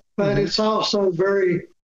in it, but it's also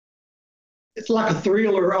it's like a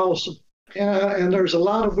thriller also. And there's a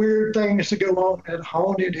lot of weird things that go on at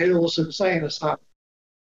Haunted Hills Insane Asylum.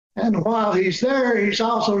 And while he's there, he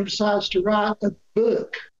also decides to write a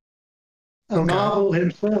book, a novel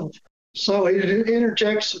himself. So he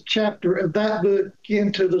interjects a chapter of that book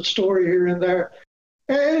into the story here and there.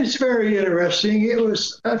 And it's very interesting. It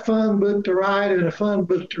was a fun book to write and a fun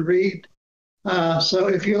book to read. So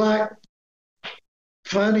if you like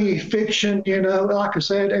funny fiction, like I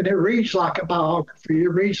said, and it reads like a biography, it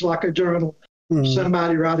reads like a journal,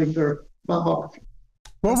 somebody writing their biography.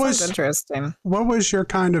 What was interesting? What was your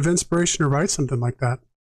kind of inspiration to write something like that?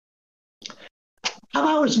 I've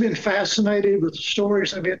always been fascinated with the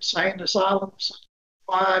stories of insane asylums.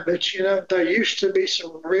 Why? But there used to be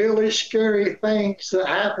some really scary things that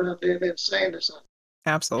happened in insane asylums.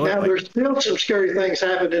 Absolutely. Now there's still some scary things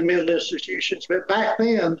happening in mental institutions, but back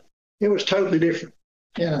then it was totally different.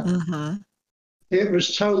 It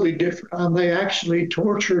was totally different. They actually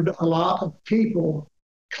tortured a lot of people,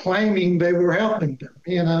 claiming they were helping them.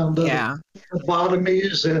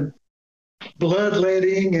 Lobotomies and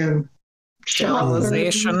bloodletting and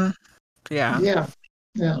sterilization. Yeah.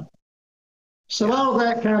 So all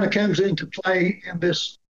that kind of comes into play in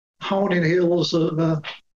this Haunted Hills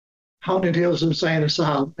Insane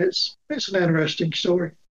Asylum. It's an interesting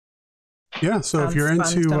story. Yeah. So if you're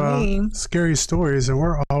into scary stories, and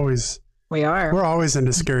we're always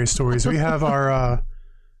into scary stories. We have our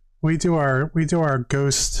we do our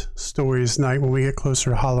ghost stories night when we get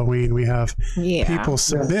closer to Halloween. We have people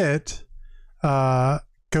submit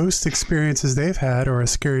ghost experiences they've had or a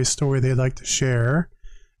scary story they'd like to share.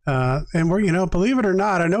 And we're, believe it or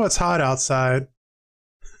not, I know it's hot outside.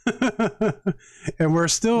 And we're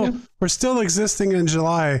still existing in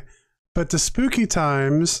July, but the spooky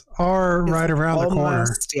times are right around the corner.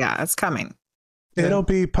 Yeah, it's coming. It'll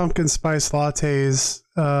be pumpkin spice lattes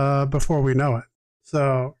before we know it.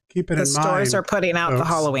 So keep it in mind. The stores are putting out the folks.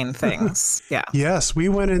 Halloween things. Yeah. Yes, we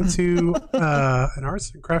went into an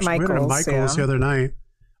arts and crafts. We went to Michael's the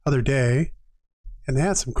other day, and they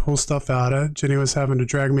had some cool stuff out. Jenny was having to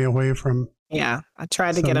drag me away from. Yeah, I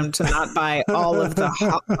tried to get him to not buy all of the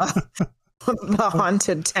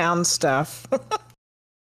haunted town stuff.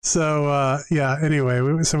 So anyway,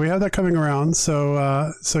 we have that coming around.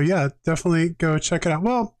 So yeah, definitely go check it out.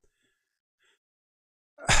 Well,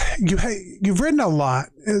 you've written a lot.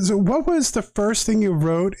 What was the first thing you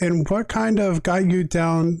wrote, and what kind of got you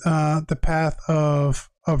down the path of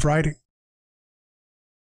writing?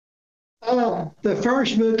 The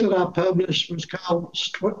first book that I published was called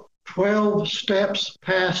 12 Steps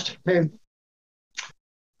Past Heaven.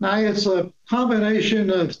 Now, it's a combination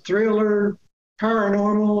of thriller,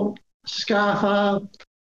 paranormal, sci-fi,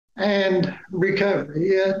 and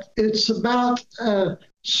recovery. It's about a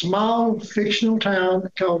small fictional town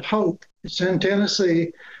called Hope. It's in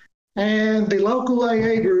Tennessee. And the local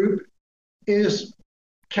AA group is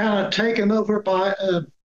kind of taken over by a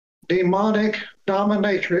demonic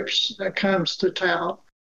dominatrix that comes to town.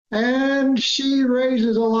 And she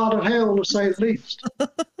raises a lot of hell, to say the least.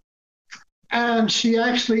 And she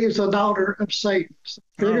actually is a daughter of Satan.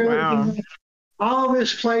 Oh, wow. All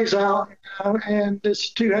this plays out, and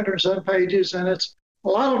it's 200-some pages, and it's a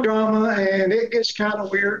lot of drama, and it gets kind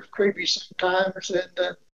of weird, creepy sometimes,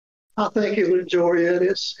 and I think you'll enjoy it.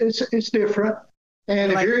 It's different.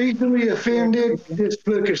 And if you're easily offended, this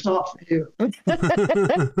book is not for you.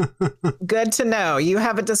 Good to know. You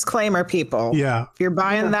have a disclaimer, people. Yeah. If you're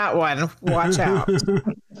buying that one, watch out.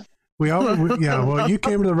 Well, you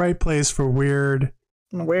came to the right place for weird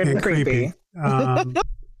and creepy.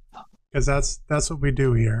 Because that's what we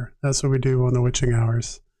do here. That's what we do on the Witching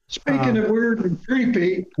Hours. Speaking of weird and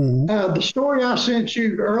creepy, the story I sent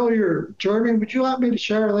you earlier, Jeremy, would you like me to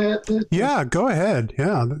share that? Yeah, go ahead.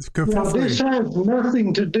 Yeah, that's good. This has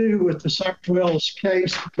nothing to do with the St. Wells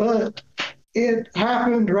case, but it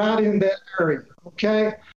happened right in that area.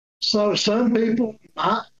 Okay, so some people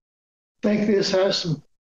might think this has some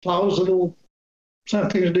plausible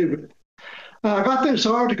something to do with it. I got this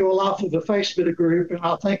article off of the Facebook group, and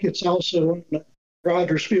I think it's also in the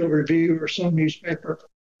Rogersfield Review or some newspaper.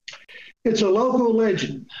 It's a local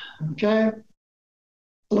legend, okay?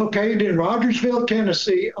 Located in Rogersville,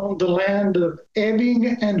 Tennessee, on the land of ebbing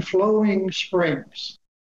and flowing springs.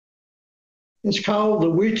 It's called the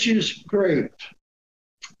Witch's Grave.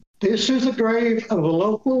 This is the grave of a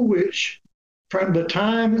local witch from the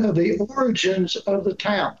time of the origins of the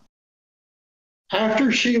town.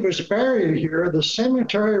 After she was buried here, the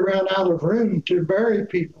cemetery ran out of room to bury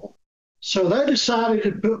people, so they decided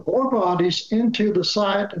to put more bodies into the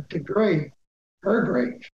site of the grave, her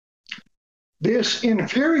grave. This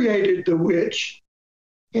infuriated the witch.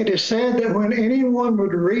 It is said that when anyone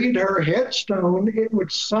would read her headstone, it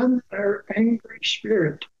would summon her angry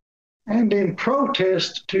spirit, and in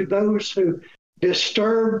protest to those who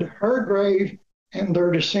disturbed her grave and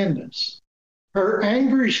their descendants. Her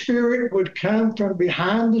angry spirit would come from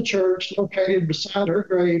behind the church located beside her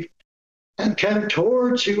grave and come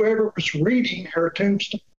towards whoever was reading her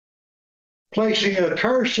tombstone, placing a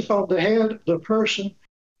curse upon the head of the person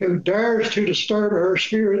who dares to disturb her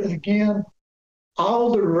spirit again.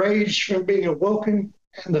 All the rage from being awoken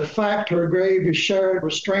and the fact her grave is shared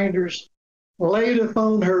with strangers laid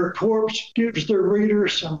upon her corpse gives the reader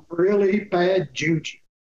some really bad juju.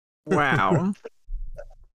 Wow.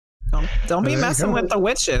 Don't be messing with the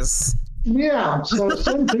witches. Yeah, so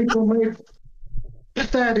some people may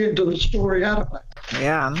put that into the story. I don't know.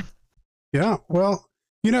 Yeah. Yeah. Well,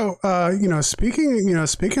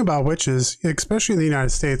 speaking about witches, especially in the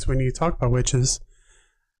United States, when you talk about witches,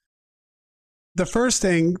 the first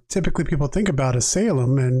thing typically people think about is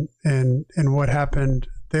Salem and what happened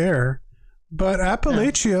there. But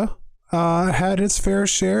Appalachia had its fair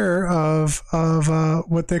share of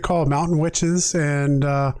what they call mountain witches, and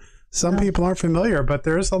some people aren't familiar, but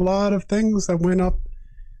there's a lot of things that went up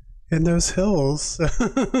in those hills.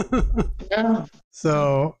 Yeah.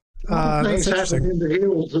 So things happen in the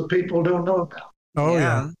hills that people don't know about. Oh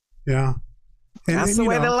yeah. And, that's the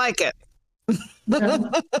way they like it.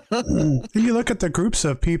 And you look at the groups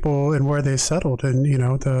of people and where they settled, and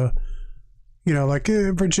like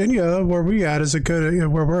Virginia, where we're at is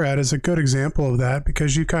a good example of that,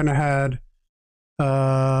 because you kind of had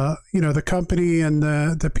the company and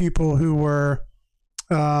the people who were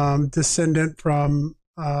descendant from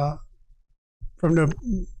from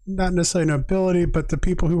not necessarily nobility, but the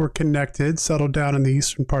people who were connected settled down in the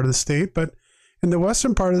eastern part of the state. But in the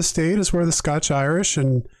western part of the state is where the Scotch Irish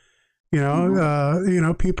and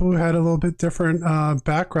people who had a little bit different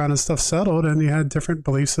background and stuff settled, and you had different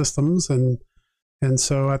belief systems, and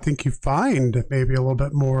so I think you find maybe a little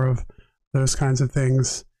bit more of those kinds of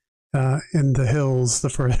things in the hills the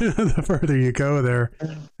further you go there,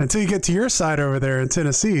 until you get to your side over there in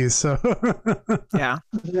Tennessee. So yeah.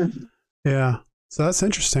 So that's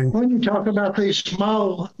interesting. When you talk about these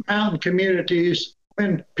small mountain communities,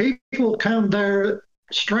 when people come there,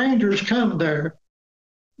 strangers come there,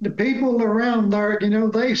 the people around there,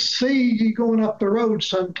 they see you going up the road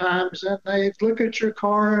sometimes, and they look at your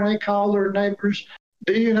car and they call their neighbors,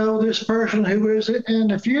 do you know this person? Who is it?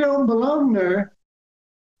 And if you don't belong there,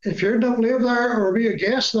 if you don't live there or be a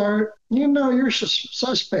guest there, you're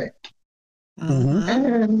suspect. Mm-hmm.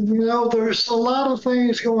 And, there's a lot of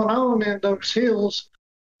things going on in those hills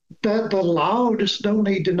that the law just don't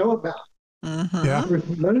need to know about. Mm-hmm. Yeah.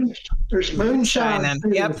 There's moonshine.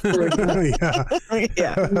 Yep.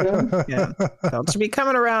 Yeah. Don't you be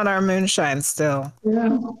coming around our moonshine still.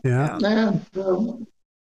 Yeah. And,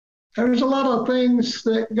 there's a lot of things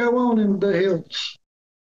that go on in the hills.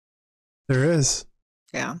 There is.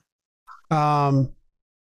 Yeah.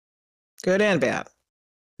 Good and bad.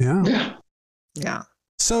 Yeah. Yeah.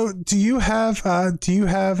 So, do you have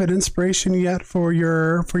an inspiration yet for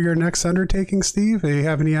your next undertaking, Steve? Do you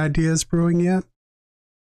have any ideas brewing yet?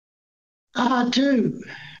 I do.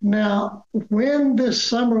 Now, when this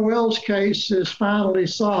Summer Wells case is finally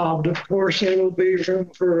solved, of course, there will be room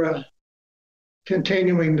for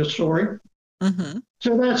continuing the story. Mm-hmm.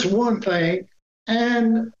 So that's one thing.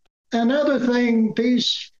 And another thing,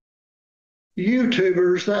 these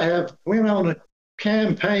YouTubers that have went on a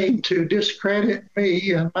campaign to discredit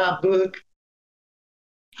me and my book,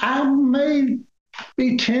 I may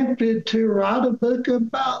be tempted to write a book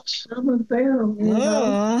about some of them.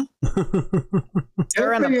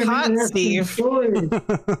 You're in a pot, Steve. You're going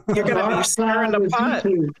to be stirring the pot.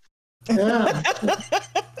 Yeah.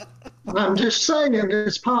 I'm just saying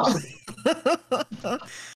it's possible.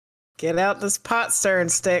 Get out this pot stirring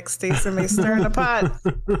stick. Steve's going to be stirring the pot.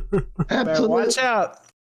 Better watch out.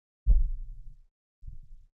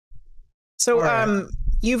 So,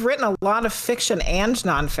 you've written a lot of fiction and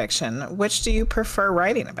nonfiction. Which do you prefer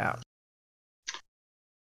writing about?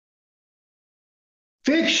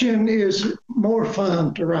 Fiction is more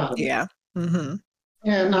fun to write about. Yeah. Mm-hmm.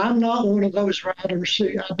 And I'm not one of those writers.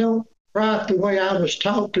 See, I don't write the way I was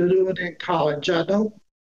taught to do it in college. I don't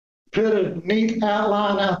put a neat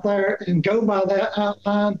outline out there and go by that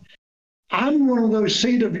outline. I'm one of those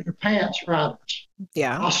seat of your pants writers.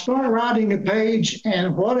 Yeah. I'll start writing a page,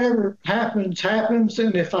 and whatever happens, happens.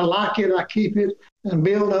 And if I like it, I keep it and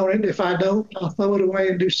build on it. If I don't, I'll throw it away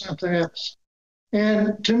and do something else.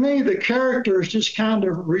 And to me, the characters just kind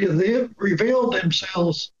of reveal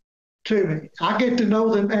themselves to me. I get to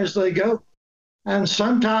know them as they go. And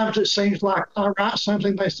sometimes it seems like I write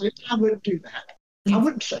something, they say, I wouldn't do that. I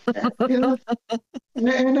wouldn't say that.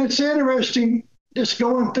 And it's interesting just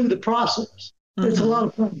going through the process. Mm-hmm. It's a lot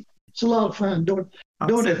of fun. It's a lot of fun doing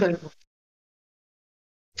it that way.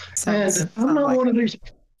 And I'm not one of these,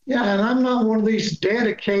 and I'm not one of these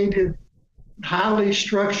dedicated, highly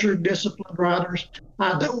structured, disciplined writers.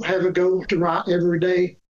 I don't have a goal to write every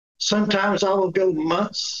day. Sometimes I will go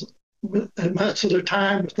months at a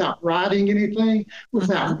time without writing anything,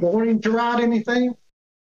 without wanting to write anything.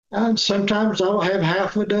 And sometimes I'll have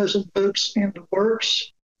half a dozen books in the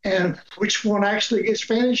works, and which one actually gets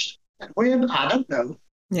finished and when, I don't know.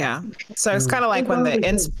 Yeah. So it's kind of like when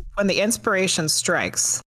the inspiration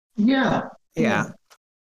strikes. Yeah. Yeah.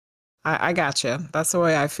 I got you. That's the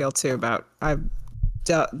way I feel too about, I've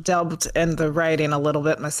delved in the writing a little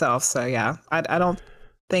bit myself. So yeah, I don't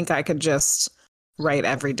think I could just write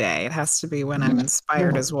every day. It has to be when I'm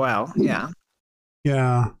inspired as well. Yeah.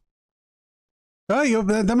 Yeah. Oh,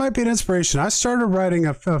 that might be an inspiration. I started writing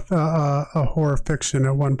a horror fiction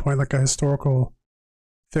at one point, like a historical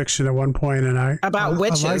fiction at one point, and about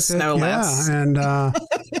witches, no less. Yeah, and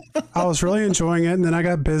I was really enjoying it, and then I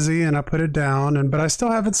got busy and I put it down, but I still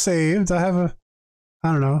have it saved. I have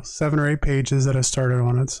 7 or 8 pages that I started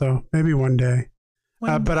on it, so maybe one day.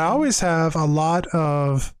 But I always have a lot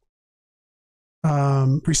of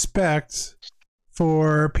respect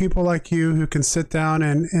for people like you who can sit down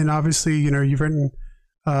and obviously, you've written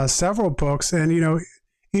several books, and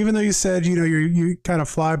even though you said you kind of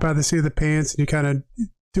fly by the seat of the pants and you kind of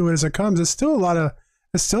do it as it comes, it's still a lot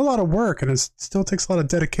of work, and it still takes a lot of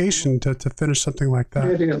dedication to finish something like that.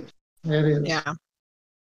 It is. Yeah,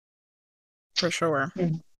 for sure.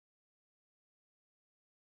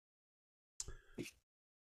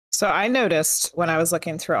 So I noticed when I was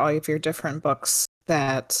looking through all of your different books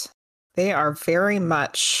that they are very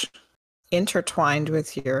much intertwined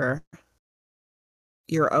with your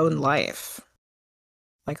own life.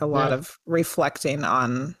 Like a lot of reflecting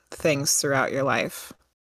on things throughout your life.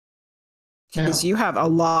 Because you have a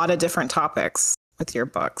lot of different topics with your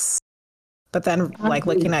books. But then like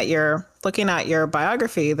looking at your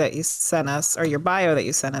biography that you sent us, or your bio that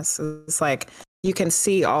you sent us, it's like you can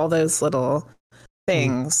see all those little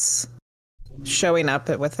things showing up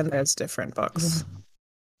within those different books.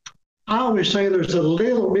 I always say there's a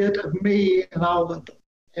little bit of me in all of them.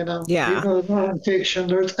 You know, even though it's nonfiction,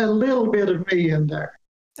 there's a little bit of me in there.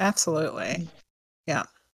 Absolutely. Yeah.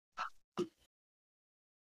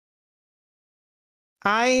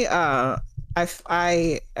 I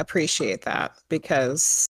appreciate that,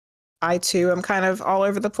 because I too am kind of all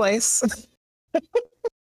over the place.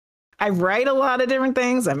 I write a lot of different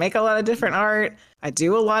things. I make a lot of different art. I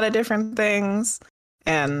do a lot of different things.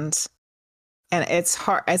 And it's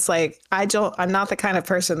hard. It's like, I'm not the kind of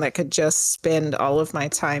person that could just spend all of my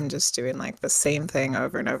time just doing like the same thing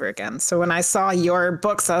over and over again. So when I saw your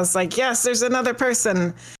books, I was like, yes, there's another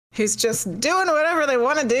person who's just doing whatever they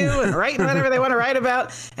want to do and writing whatever they want to write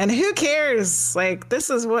about. And who cares? Like, this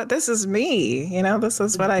is me, you know, this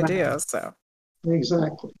is what I do. So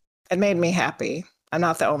exactly. It made me happy. I'm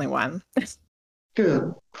not the only one.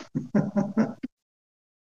 Good.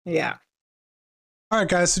 Yeah. All right,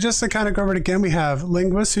 guys. So just to kind of go over it again, we have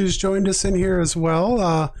Linguist who's joined us in here as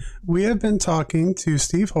well. We have been talking to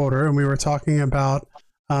Steve Holder, and we were talking about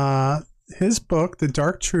his book, The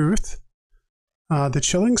Dark Truth, the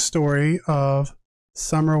chilling story of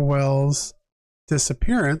Summer Wells'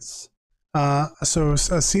 disappearance. So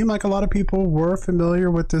it seemed like a lot of people were familiar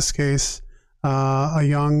with this case. A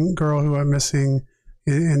young girl who went missing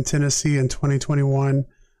in Tennessee in 2021.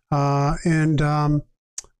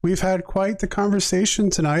 We've had quite the conversation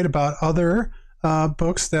tonight about other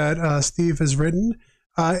books that Steve has written.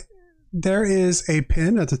 There is a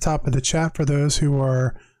pin at the top of the chat for those who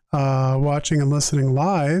are watching and listening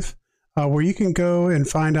live, where you can go and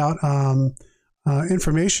find out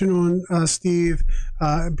information on Steve,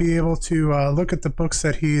 be able to look at the books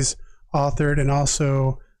that he's authored, and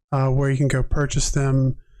also where you can go purchase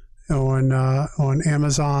them on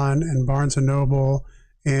Amazon and Barnes & Noble,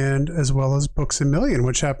 and as well as Books A Million,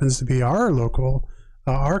 which happens to be our local,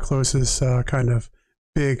 our closest kind of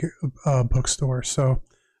big bookstore. So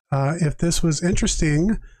if this was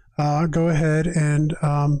interesting, go ahead and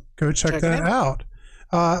go check that out.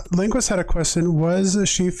 Linguist had a question. Was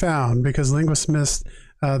she found? Because Linguist missed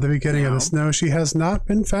the beginning of this. No, she has not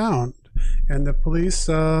been found. And the police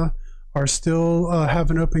are still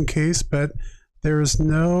have an open case, but there is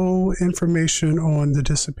no information on the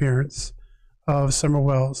disappearance of Summer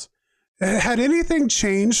Wells. Had anything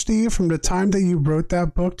changed, Steve, from the time that you wrote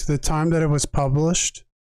that book to the time that it was published?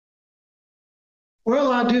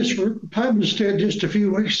 Well, I just published it just a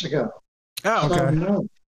few weeks ago. Oh, okay. So, no.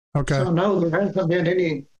 Okay. So no, there hasn't been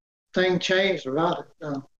anything changed about it.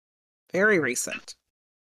 No. Very recent.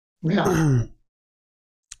 Yeah.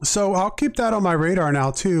 So I'll keep that on my radar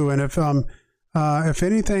now too, and if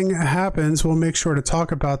anything happens, we'll make sure to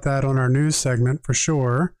talk about that on our news segment for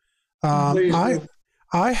sure. I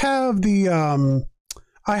have the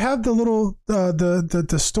little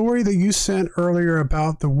the story that you sent earlier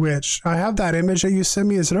about the witch. I have that image that you sent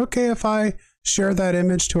me. Is it okay if I share that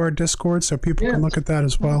image to our Discord so people can look at that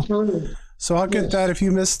as well? Absolutely. So I'll get that. If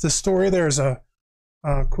you missed the story, there's a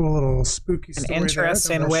cool little spooky story. An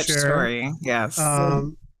interesting witch story. Yes.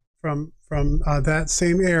 From that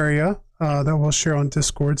same area that we'll share on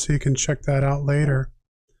Discord, so you can check that out later.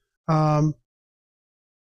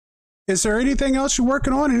 Is there anything else you're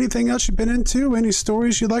working on? Anything else you've been into? Any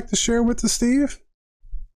stories you'd like to share with us, Steve?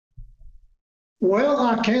 Well,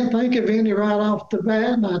 I can't think of any right off the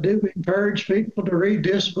bat, and I do encourage people to read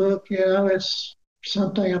this book. You know, it's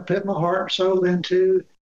something I put my heart and soul into.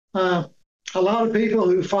 A lot of people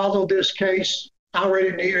who follow this case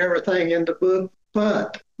already knew everything in the book,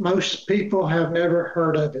 but most people have never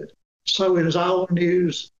heard of it. So it is all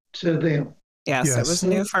news to them. Yes. It was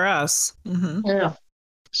new for us. Mm-hmm. Yeah.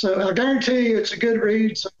 So I guarantee you it's a good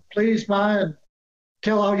read. So please buy and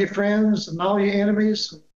tell all your friends and all your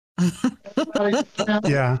enemies.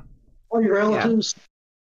 Yeah. All your relatives. Yeah.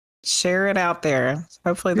 Share it out there.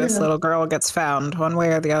 Hopefully this little girl gets found one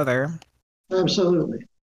way or the other. Absolutely.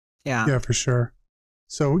 Yeah. Yeah, for sure.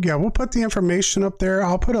 So yeah, we'll put the information up there.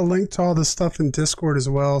 I'll put a link to all this stuff in Discord as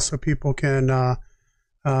well, so people can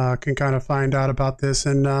kind of find out about this.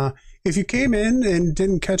 And if you came in and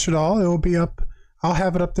didn't catch it all, it will be up. I'll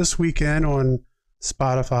have it up this weekend on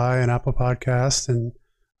Spotify and Apple Podcasts and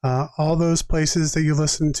All those places that you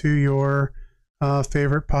listen to your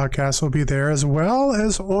favorite podcasts will be there, as well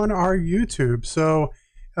as on our YouTube. So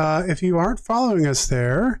if you aren't following us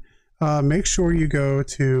there, make sure you go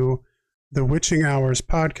to the Witching Hours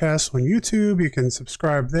podcast on YouTube. You can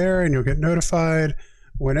subscribe there and you'll get notified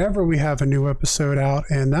whenever we have a new episode out.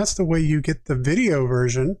 And that's the way you get the video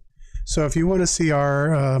version. So if you want to see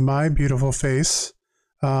my beautiful face,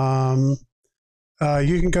 you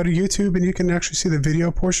can go to YouTube and you can actually see the video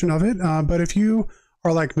portion of it. But if you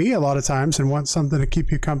are like me a lot of times and want something to keep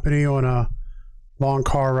you company on a long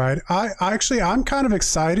car ride, I'm kind of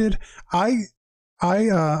excited.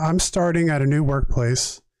 I'm starting at a new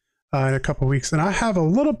workplace in a couple of weeks, and I have a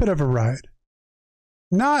little bit of a ride.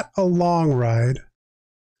 Not a long ride,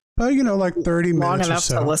 but like 30 minutes long or enough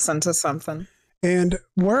so. to listen to something. And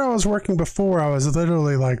where I was working before, I was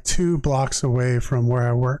literally like 2 blocks away from where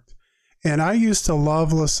I worked. And I used to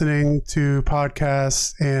love listening to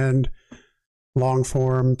podcasts and long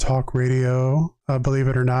form talk radio, believe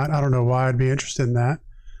it or not. I don't know why I'd be interested in that.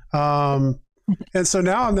 And so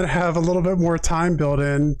now I'm going to have a little bit more time built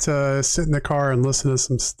in to sit in the car and listen to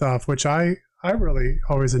some stuff, which I really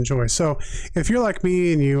always enjoy. So if you're like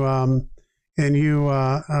me and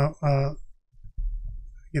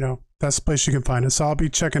that's the place you can find it. So I'll be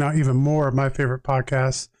checking out even more of my favorite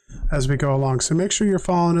podcasts as we go along. So make sure you're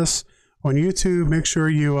following us on YouTube. Make sure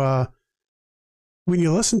you, when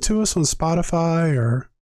you listen to us on Spotify or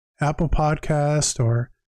Apple Podcast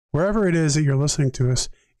or wherever it is that you're listening to us,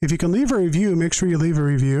 if you can leave a review, make sure you leave a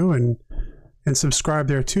review and subscribe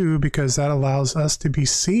there too, because that allows us to be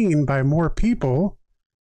seen by more people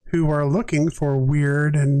who are looking for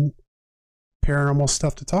weird and paranormal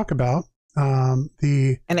stuff to talk about. And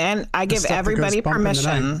I give everybody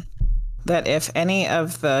permission that if any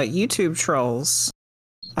of the YouTube trolls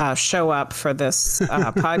show up for this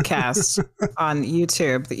podcast on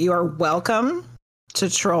YouTube, that you are welcome to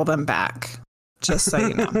troll them back. Just so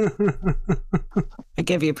you know. I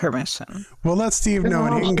give you permission. Well, let Steve know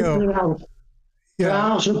and he can go. I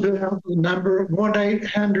also put out the number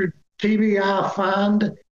 1-800-TBI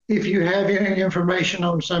find if you have any information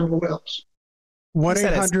on Samuel Wells.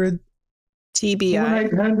 1-800 TBI.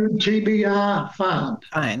 1-800-TBI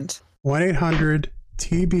find.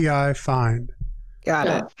 1-800-TBI find. Got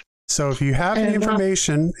it. So if you have any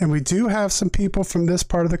information, and we do have some people from this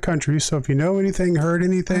part of the country, so if you know anything, heard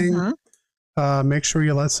anything, make sure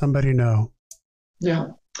you let somebody know. Yeah.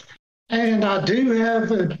 And I do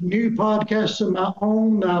have a new podcast of my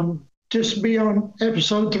own. Just be on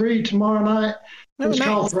episode 3 tomorrow night. It's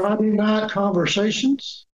called Friday Night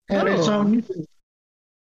Conversations, and it's on YouTube.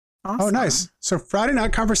 Awesome. Oh, nice. So Friday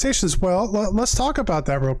Night Conversations. Well, let's talk about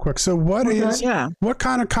that real quick. So what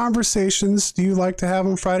kind of conversations do you like to have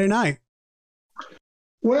on Friday night?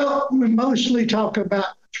 Well, we mostly talk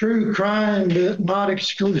about true crime, but not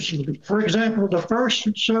exclusively. For example, the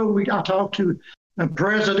first show I talked to a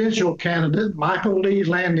presidential candidate, Michael Lee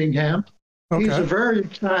Landingham. Okay. He's a very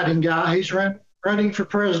exciting guy. He's running for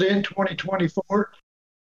president in 2024.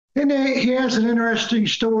 And he has an interesting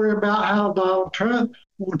story about how Donald Trump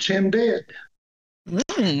wants him dead.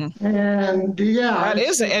 And that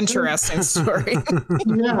is an interesting story.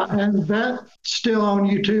 And that's still on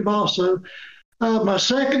YouTube also. My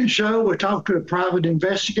second show, we talked to a private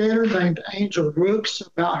investigator named Angel Brooks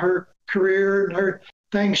about her career and her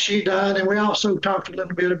things she done. And we also talked a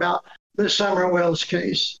little bit about the Summer Wells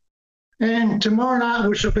case. And tomorrow night,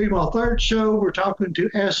 which will be my third show, we're talking to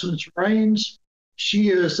Essence Rains. She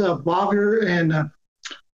is a blogger and a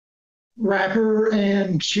rapper,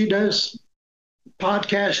 and she does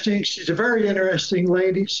podcasting. She's a very interesting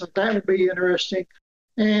lady, so that would be interesting.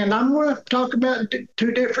 And I'm going to talk about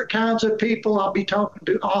 2 different kinds of people. I'll be talking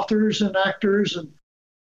to authors and actors, and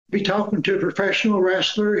be talking to a professional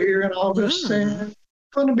wrestler here in August. And it's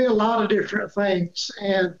going to be a lot of different things.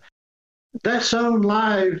 And that's on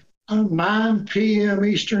live on 9 p.m.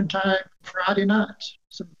 Eastern Time, Friday nights.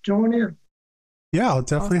 So join in. Yeah, I'll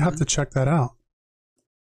definitely have to check that out.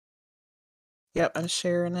 Yep, I'm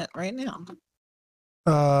sharing it right now.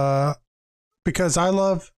 Because I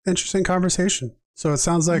love interesting conversation. So it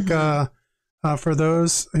sounds like for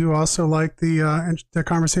those who also like the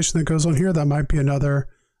conversation that goes on here, that might be another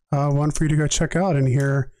one for you to go check out and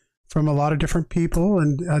hear from a lot of different people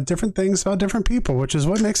and different things about different people, which is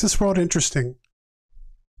what makes this world interesting.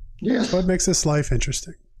 Yes. It's what makes this life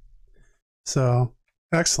interesting. So,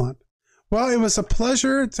 excellent. Well, it was a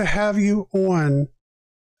pleasure to have you on,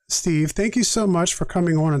 Steve. Thank you so much for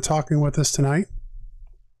coming on and talking with us tonight.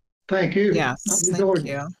 Thank you. Yes, thank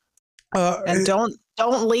you. And don't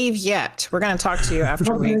leave yet. We're going to talk to you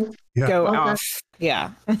after we go off.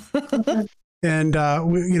 Yeah. And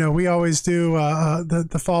we always do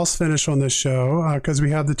the false finish on this show because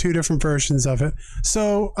we have the two different versions of it.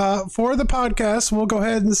 So for the podcast, we'll go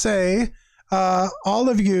ahead and say, all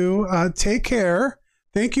of you, take care.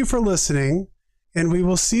 Thank you for listening, and we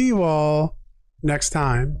will see you all next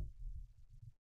time.